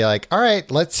subdued, I'd be like, all right,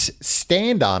 let's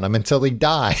stand on him until he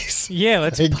dies. Yeah,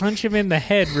 let's punch him in the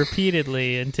head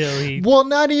repeatedly until he... Well,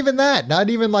 not even that. Not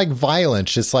even like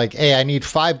violence. Just like, hey, I need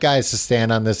 5 guys to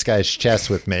stand on this guy's chest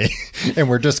with me. And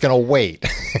we're just going to wait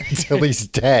until he's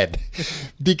dead.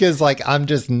 Because like, I'm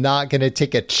just not going to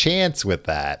take a chance with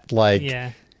that. Like...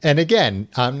 Yeah. And again,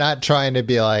 I'm not trying to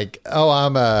be like, oh,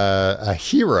 I'm a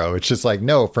hero. It's just like,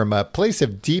 no, from a place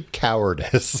of deep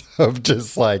cowardice of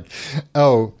just like,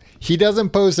 oh, he doesn't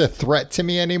pose a threat to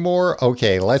me anymore.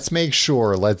 Okay, let's make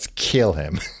sure. Let's kill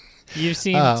him. You've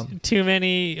seen too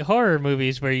many horror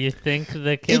movies where you think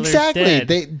the killer's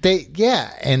dead.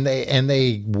 And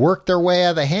they work their way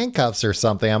out of the handcuffs or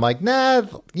something. I'm like, nah,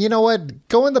 you know what?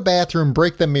 Go in the bathroom,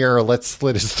 break the mirror, let's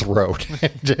slit his throat,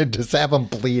 and just have him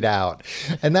bleed out.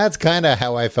 And that's kind of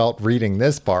how I felt reading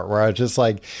this part, where I was just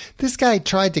like, this guy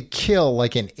tried to kill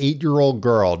like an 8-year-old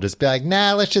girl. Just be like,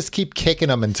 nah, let's just keep kicking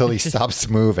him until he stops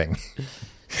moving.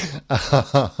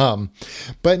 But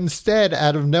instead,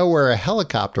 out of nowhere, a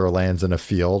helicopter lands in a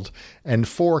field, and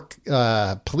 4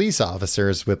 police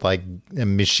officers with like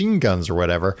machine guns or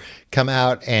whatever come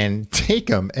out and take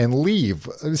him and leave,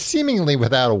 seemingly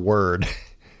without a word.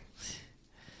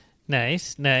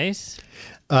 Nice.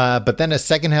 But then a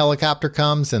second helicopter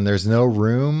comes and there's no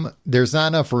room. There's not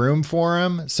enough room for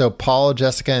him. So Paul,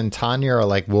 Jessica, and Tanya are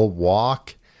like, we'll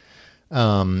walk.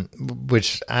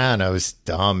 Which I don't know, is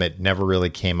dumb. It never really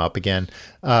came up again.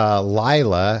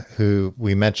 Lila, who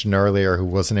we mentioned earlier, who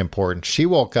wasn't important, she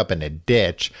woke up in a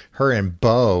ditch. Her and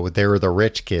Bo, they were the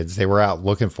rich kids. They were out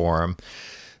looking for him.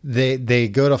 They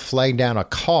go to flag down a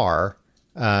car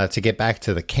to get back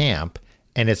to the camp,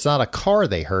 and it's not a car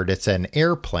they heard, it's an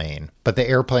airplane. But the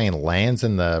airplane lands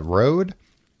in the road.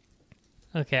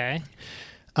 Okay.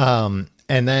 And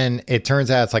then it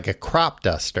turns out it's like a crop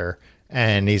duster.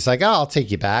 And he's like, oh, I'll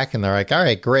take you back. And they're like, all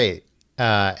right, great.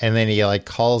 And then he like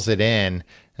calls it in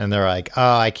and they're like,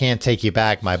 oh, I can't take you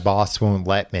back. My boss won't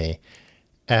let me.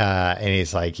 And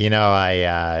he's like,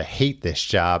 I hate this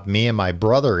job. Me and my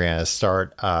brother are going to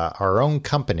start our own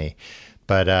company,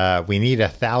 but we need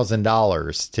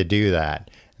 $1,000 to do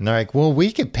that. And they're like, well,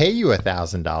 we could pay you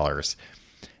 $1,000.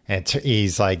 And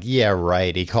he's like, yeah,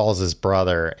 right. He calls his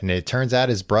brother, and it turns out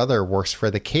his brother works for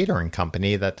the catering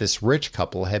company that this rich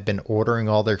couple had been ordering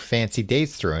all their fancy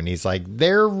dates through. And he's like,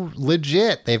 they're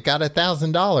legit. They've got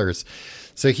 $1,000.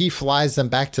 So he flies them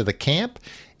back to the camp,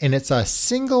 and it's a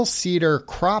single-seater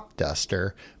crop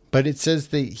duster, but it says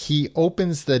that he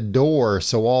opens the door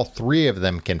so all three of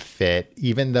them can fit,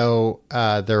 even though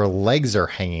their legs are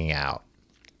hanging out.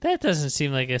 That doesn't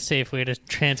seem like a safe way to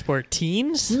transport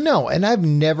teens. No, and I've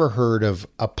never heard of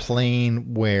a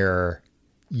plane where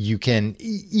you can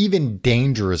even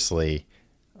dangerously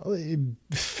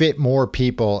fit more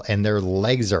people and their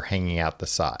legs are hanging out the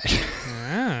side.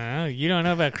 Oh, you don't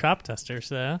know about crop dusters,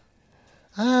 though.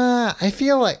 I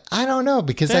feel like, I don't know,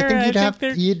 because I think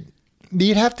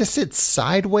you'd have to sit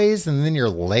sideways and then your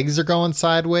legs are going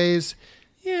sideways.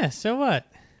 Yeah, so what?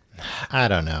 I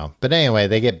don't know. But anyway,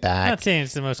 they get back. I'm not saying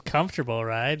it's the most comfortable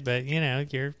ride, but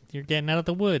you're getting out of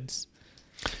the woods.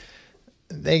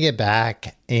 They get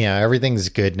back. Everything's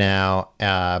good now.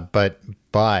 But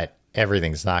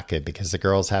everything's not good because the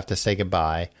girls have to say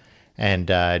goodbye. And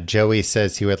Joey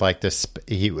says he would like to.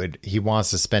 He wants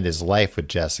to spend his life with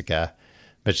Jessica,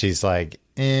 but she's like,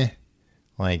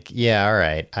 like, yeah, all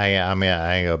right. I'm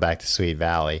gonna go back to Sweet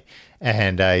Valley.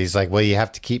 And he's like, well, you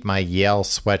have to keep my Yale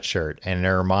sweatshirt. And in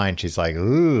her mind, she's like,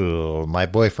 ooh, my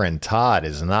boyfriend Todd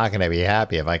is not going to be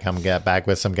happy if I get back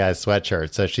with some guy's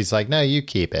sweatshirt. So she's like, no, you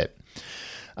keep it.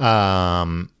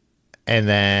 And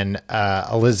then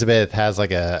Elizabeth has like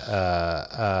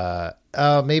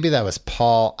maybe that was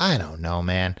Paul. I don't know,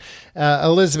 man.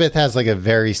 Elizabeth has like a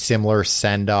very similar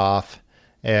send-off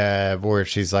where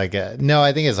she's like, no,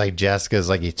 I think it's like Jessica's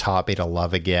like, you taught me to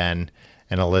love again.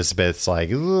 And Elizabeth's like,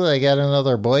 ooh, I got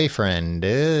another boyfriend.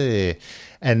 Ugh.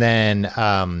 And then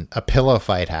a pillow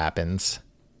fight happens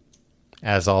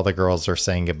as all the girls are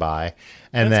saying goodbye.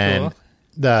 And That's then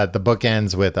cool. the book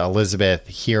ends with Elizabeth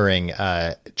hearing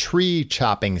tree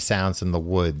chopping sounds in the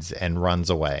woods and runs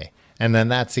away. And then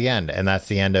that's the end. And that's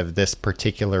the end of this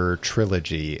particular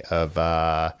trilogy of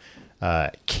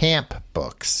camp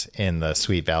books in the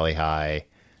Sweet Valley High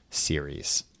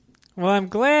series. Well, I'm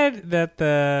glad that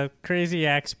the crazy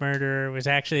axe murderer was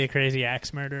actually a crazy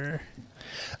axe murderer.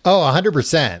 Oh,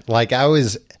 100%. Like I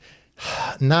was,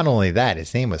 not only that,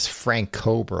 his name was Frank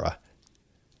Cobra.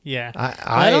 Yeah.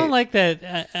 I don't like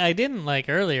that. I didn't like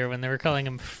earlier when they were calling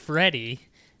him Freddy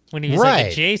when he was like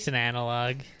a Jason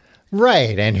analog.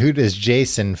 Right. And who does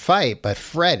Jason fight but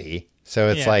Freddy? So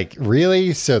it's like,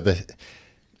 really? So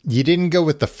you didn't go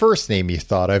with the first name you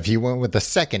thought of. You went with the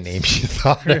second name you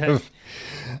thought of.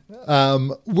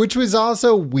 Which was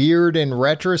also weird in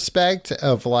retrospect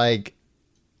of like,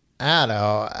 I don't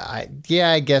know.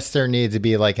 I guess there needs to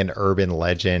be like an urban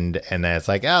legend. And then it's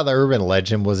like, the urban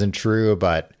legend wasn't true,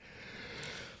 but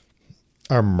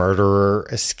a murderer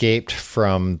escaped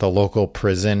from the local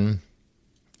prison.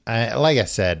 Like I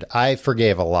said, I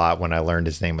forgave a lot when I learned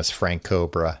his name was Frank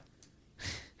Cobra.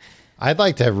 I'd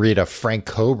like to read a Frank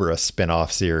Cobra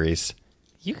spinoff series.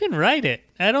 You can write it.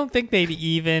 I don't think they'd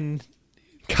even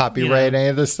copyright any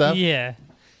of this stuff. Yeah.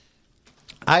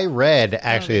 I read,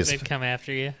 actually, they'd come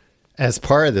after you. As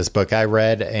part of this book, I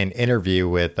read an interview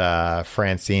with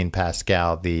Francine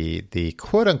Pascal, the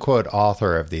quote-unquote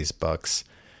author of these books.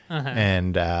 Uh-huh.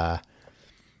 And I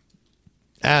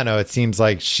don't know, it seems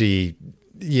like she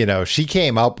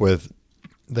came up with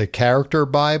the character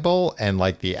Bible and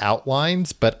like the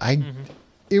outlines, but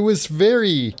it was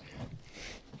very...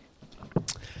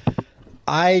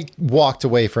 I walked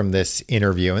away from this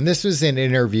interview, and this was an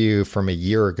interview from a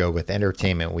year ago with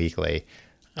Entertainment Weekly.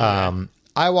 Okay.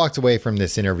 I walked away from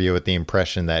this interview with the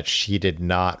impression that she did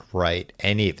not write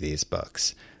any of these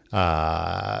books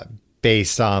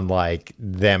based on like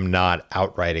them not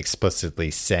outright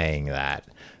explicitly saying that.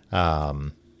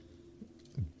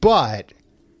 But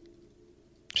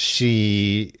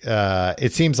she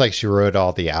it seems like she wrote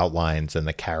all the outlines and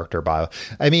the character bio.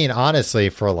 I mean, honestly,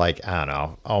 for like, I don't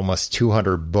know, almost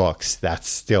 200 books, that's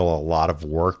still a lot of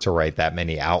work to write that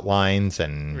many outlines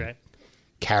and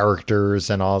characters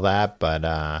and all that.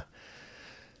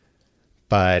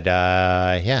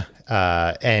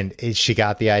 And she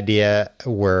got the idea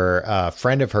where a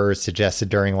friend of hers suggested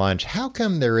during lunch, how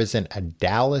come there isn't a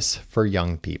Dallas for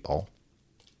young people?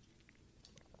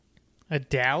 A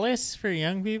Dallas for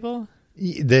young people?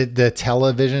 The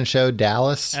television show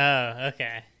Dallas. Oh,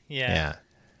 okay. Yeah.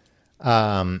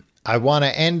 I want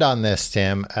to end on this,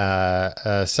 Tim.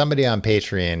 Somebody on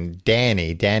Patreon,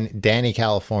 Danny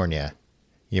California,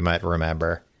 you might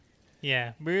remember.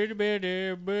 Yeah.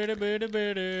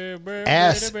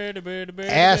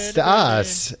 Asked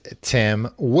us, Tim,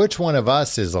 which one of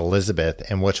us is Elizabeth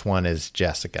and which one is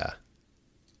Jessica?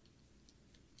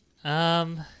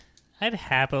 I'd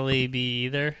happily be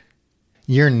either.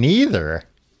 You're neither.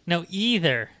 No,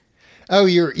 either. Oh,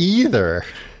 you're either.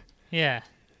 Yeah.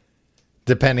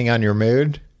 Depending on your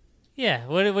mood? Yeah.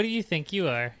 What do you think you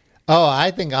are? Oh,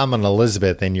 I think I'm an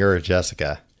Elizabeth and you're a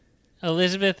Jessica.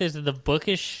 Elizabeth is the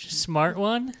bookish, smart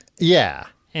one, Yeah.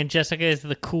 and Jessica is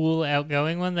the cool,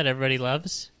 outgoing one that everybody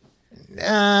loves.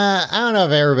 I don't know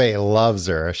if everybody loves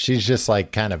her. She's just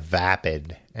like kind of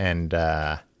vapid and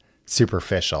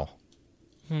superficial.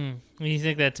 You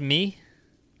think that's me?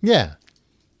 Yeah.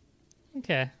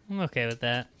 Okay, I'm okay with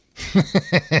that.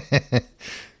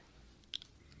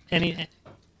 Any?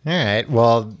 All right.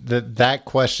 Well, that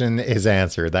question is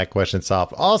answered. That question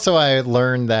solved. Also, I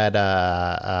learned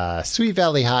that Sweet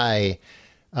Valley High,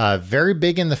 very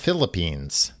big in the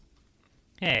Philippines.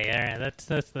 Hey, all right,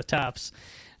 that's the tops.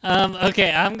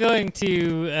 Okay, I'm going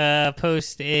to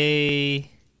post a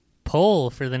poll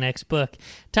for the next book.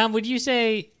 Tom, would you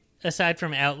say, aside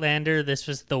from Outlander, this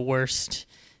was the worst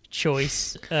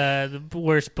choice, the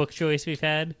worst book choice we've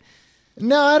had?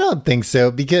 No, I don't think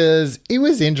so, because it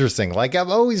was interesting. Like, I've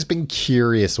always been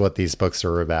curious what these books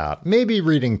are about. Maybe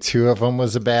reading 2 of them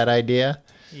was a bad idea.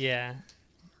 Yeah.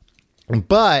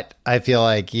 But I feel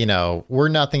like, we're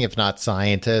nothing if not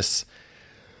scientists.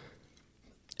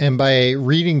 And by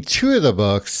reading 2 of the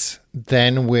books,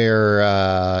 then we're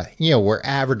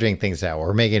averaging things out.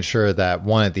 We're making sure that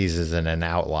one of these isn't an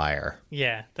outlier.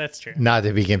 Yeah, that's true. Not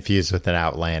to be confused with an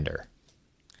Outlander.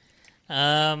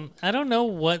 I don't know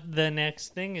what the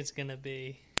next thing is going to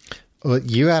be. Well,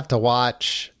 you have to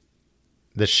watch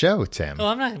the show, Tim. Oh,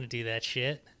 I'm not going to do that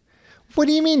shit. What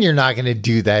do you mean you're not going to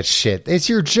do that shit? It's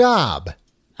your job.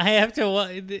 I have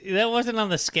to. That wasn't on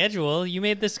the schedule. You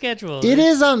made the schedule. It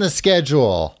is on the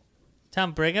schedule.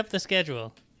 Tom, bring up the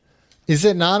schedule. Is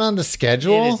it not on the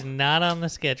schedule? It is not on the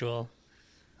schedule.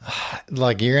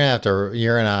 Like,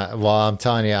 well, I'm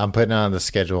telling you, I'm putting it on the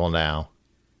schedule now.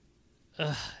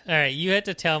 All right, you had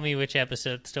to tell me which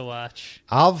episodes to watch.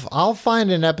 I'll find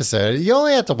an episode. You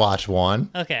only have to watch one.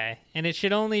 Okay, and it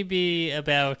should only be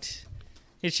about.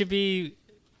 It should be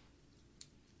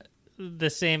the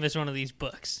same as one of these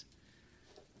books.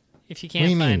 If you can't What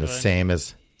do you find mean the one, same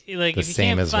as? like the if you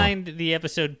same can't as find the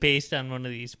episode based on one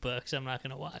of these books, I'm not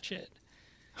going to watch it.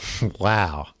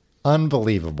 Wow.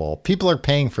 Unbelievable. People are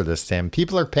paying for this, Tim.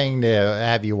 People are paying to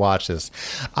have you watch this.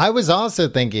 I was also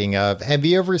thinking of, have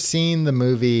you ever seen the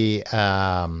movie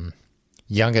Young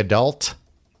Adult?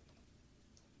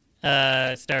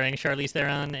 Starring Charlize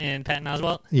Theron and Patton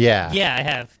Oswalt? Yeah. Yeah, I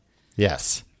have.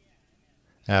 Yes.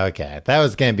 Okay. That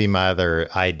was going to be my other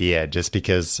idea, just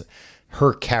because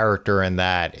her character in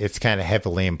that, it's kind of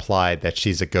heavily implied that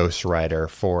she's a ghostwriter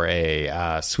for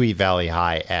a Sweet Valley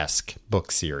High-esque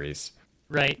book series.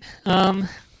 Right.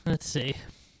 Let's see.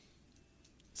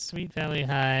 Sweet Valley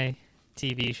High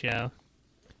TV show.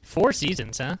 4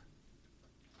 seasons, huh?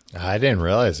 I didn't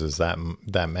realize it was that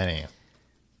many.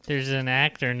 There's an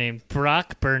actor named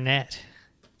Brock Burnett.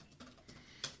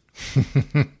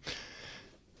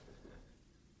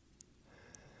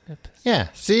 Yeah,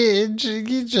 see,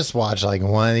 you just watch like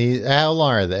one of these. How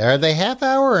long are they? Are they half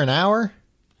hour or an hour?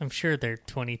 I'm sure they're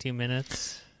 22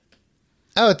 minutes.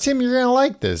 Oh, Tim, you're going to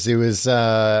like this. It was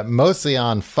mostly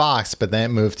on Fox, but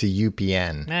then it moved to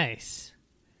UPN. Nice.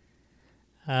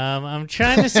 I'm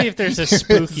trying to see if there's a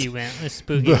spooky one.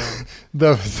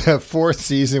 The 4th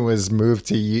season was moved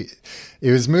to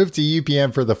it was moved to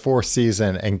UPN for the 4th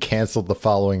season and canceled the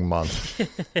following month.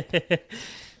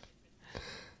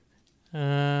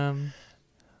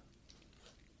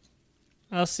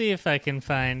 I'll see if I can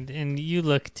find, and you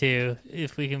look too,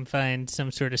 if we can find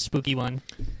some sort of spooky one.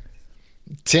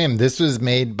 Tim, this was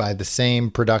made by the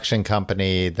same production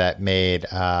company that made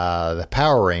the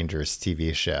Power Rangers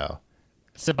TV show.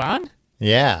 Saban?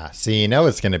 Yeah, so you know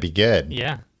it's going to be good.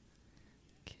 Yeah.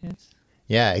 Kids.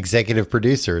 Yeah, executive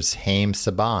producers, Haim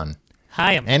Saban.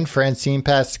 Chaim. And Francine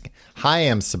Pascal.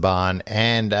 Chaim Saban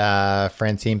and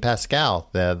Francine Pascal,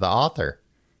 the author.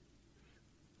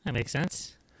 That makes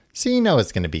sense. So you know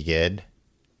it's going to be good.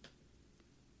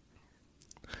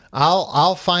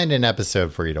 I'll find an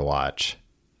episode for you to watch.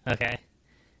 Okay.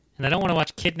 And I don't want to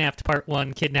watch Kidnapped Part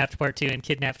 1, Kidnapped Part 2, and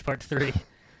Kidnapped Part 3.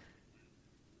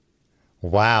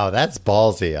 Wow, that's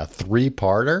ballsy. A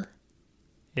 3-parter?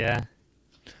 Yeah.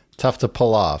 Tough to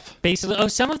pull off. Basically,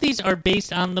 some of these are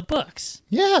based on the books.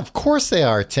 Yeah, of course they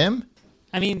are, Tim.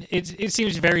 I mean, it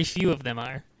seems very few of them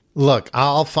are. Look,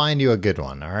 I'll find you a good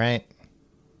one, all right?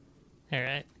 All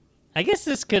right. I guess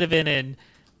this could have been an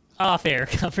off-air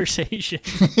conversation.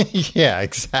 Yeah,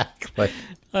 exactly.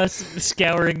 Us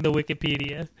scouring the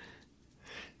Wikipedia.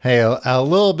 Hey, a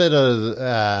little bit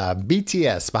of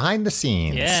BTS behind the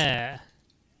scenes. Yeah.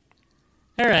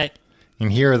 All right.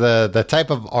 And here are the type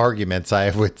of arguments I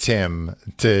have with Tim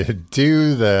to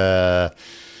do the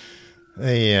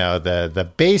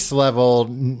the base level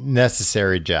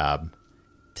necessary job.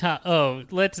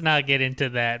 Let's not get into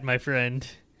that, my friend.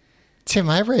 Tim,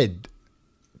 I read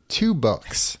 2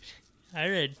 books. I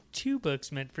read 2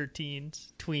 books meant for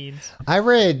tweens. I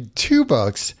read 2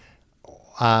 books.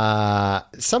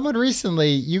 Someone recently,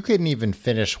 you couldn't even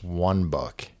finish 1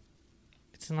 book.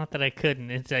 It's not that I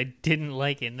couldn't. It's I didn't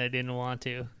like it and I didn't want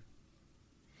to.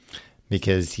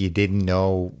 Because you didn't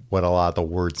know what a lot of the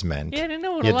words meant. Yeah, I didn't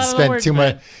know what a lot of the words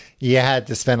meant. You had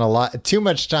to spend too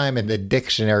much time in the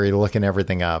dictionary looking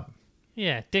everything up.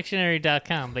 Yeah,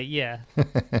 dictionary.com, but yeah.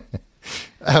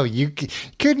 Oh, you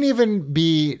couldn't even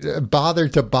be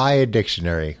bothered to buy a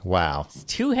dictionary. Wow. It's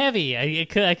too heavy. I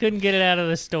couldn't get it out of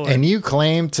the store. And you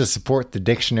claim to support the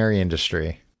dictionary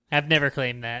industry. I've never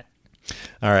claimed that.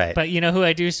 All right. But you know who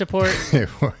I do support?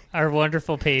 Our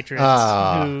wonderful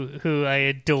patrons who I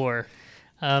adore.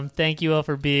 Thank you all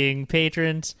for being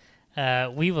patrons.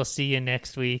 We will see you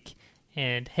next week.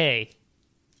 And hey,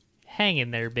 hang in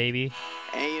there, baby.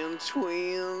 And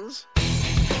twins.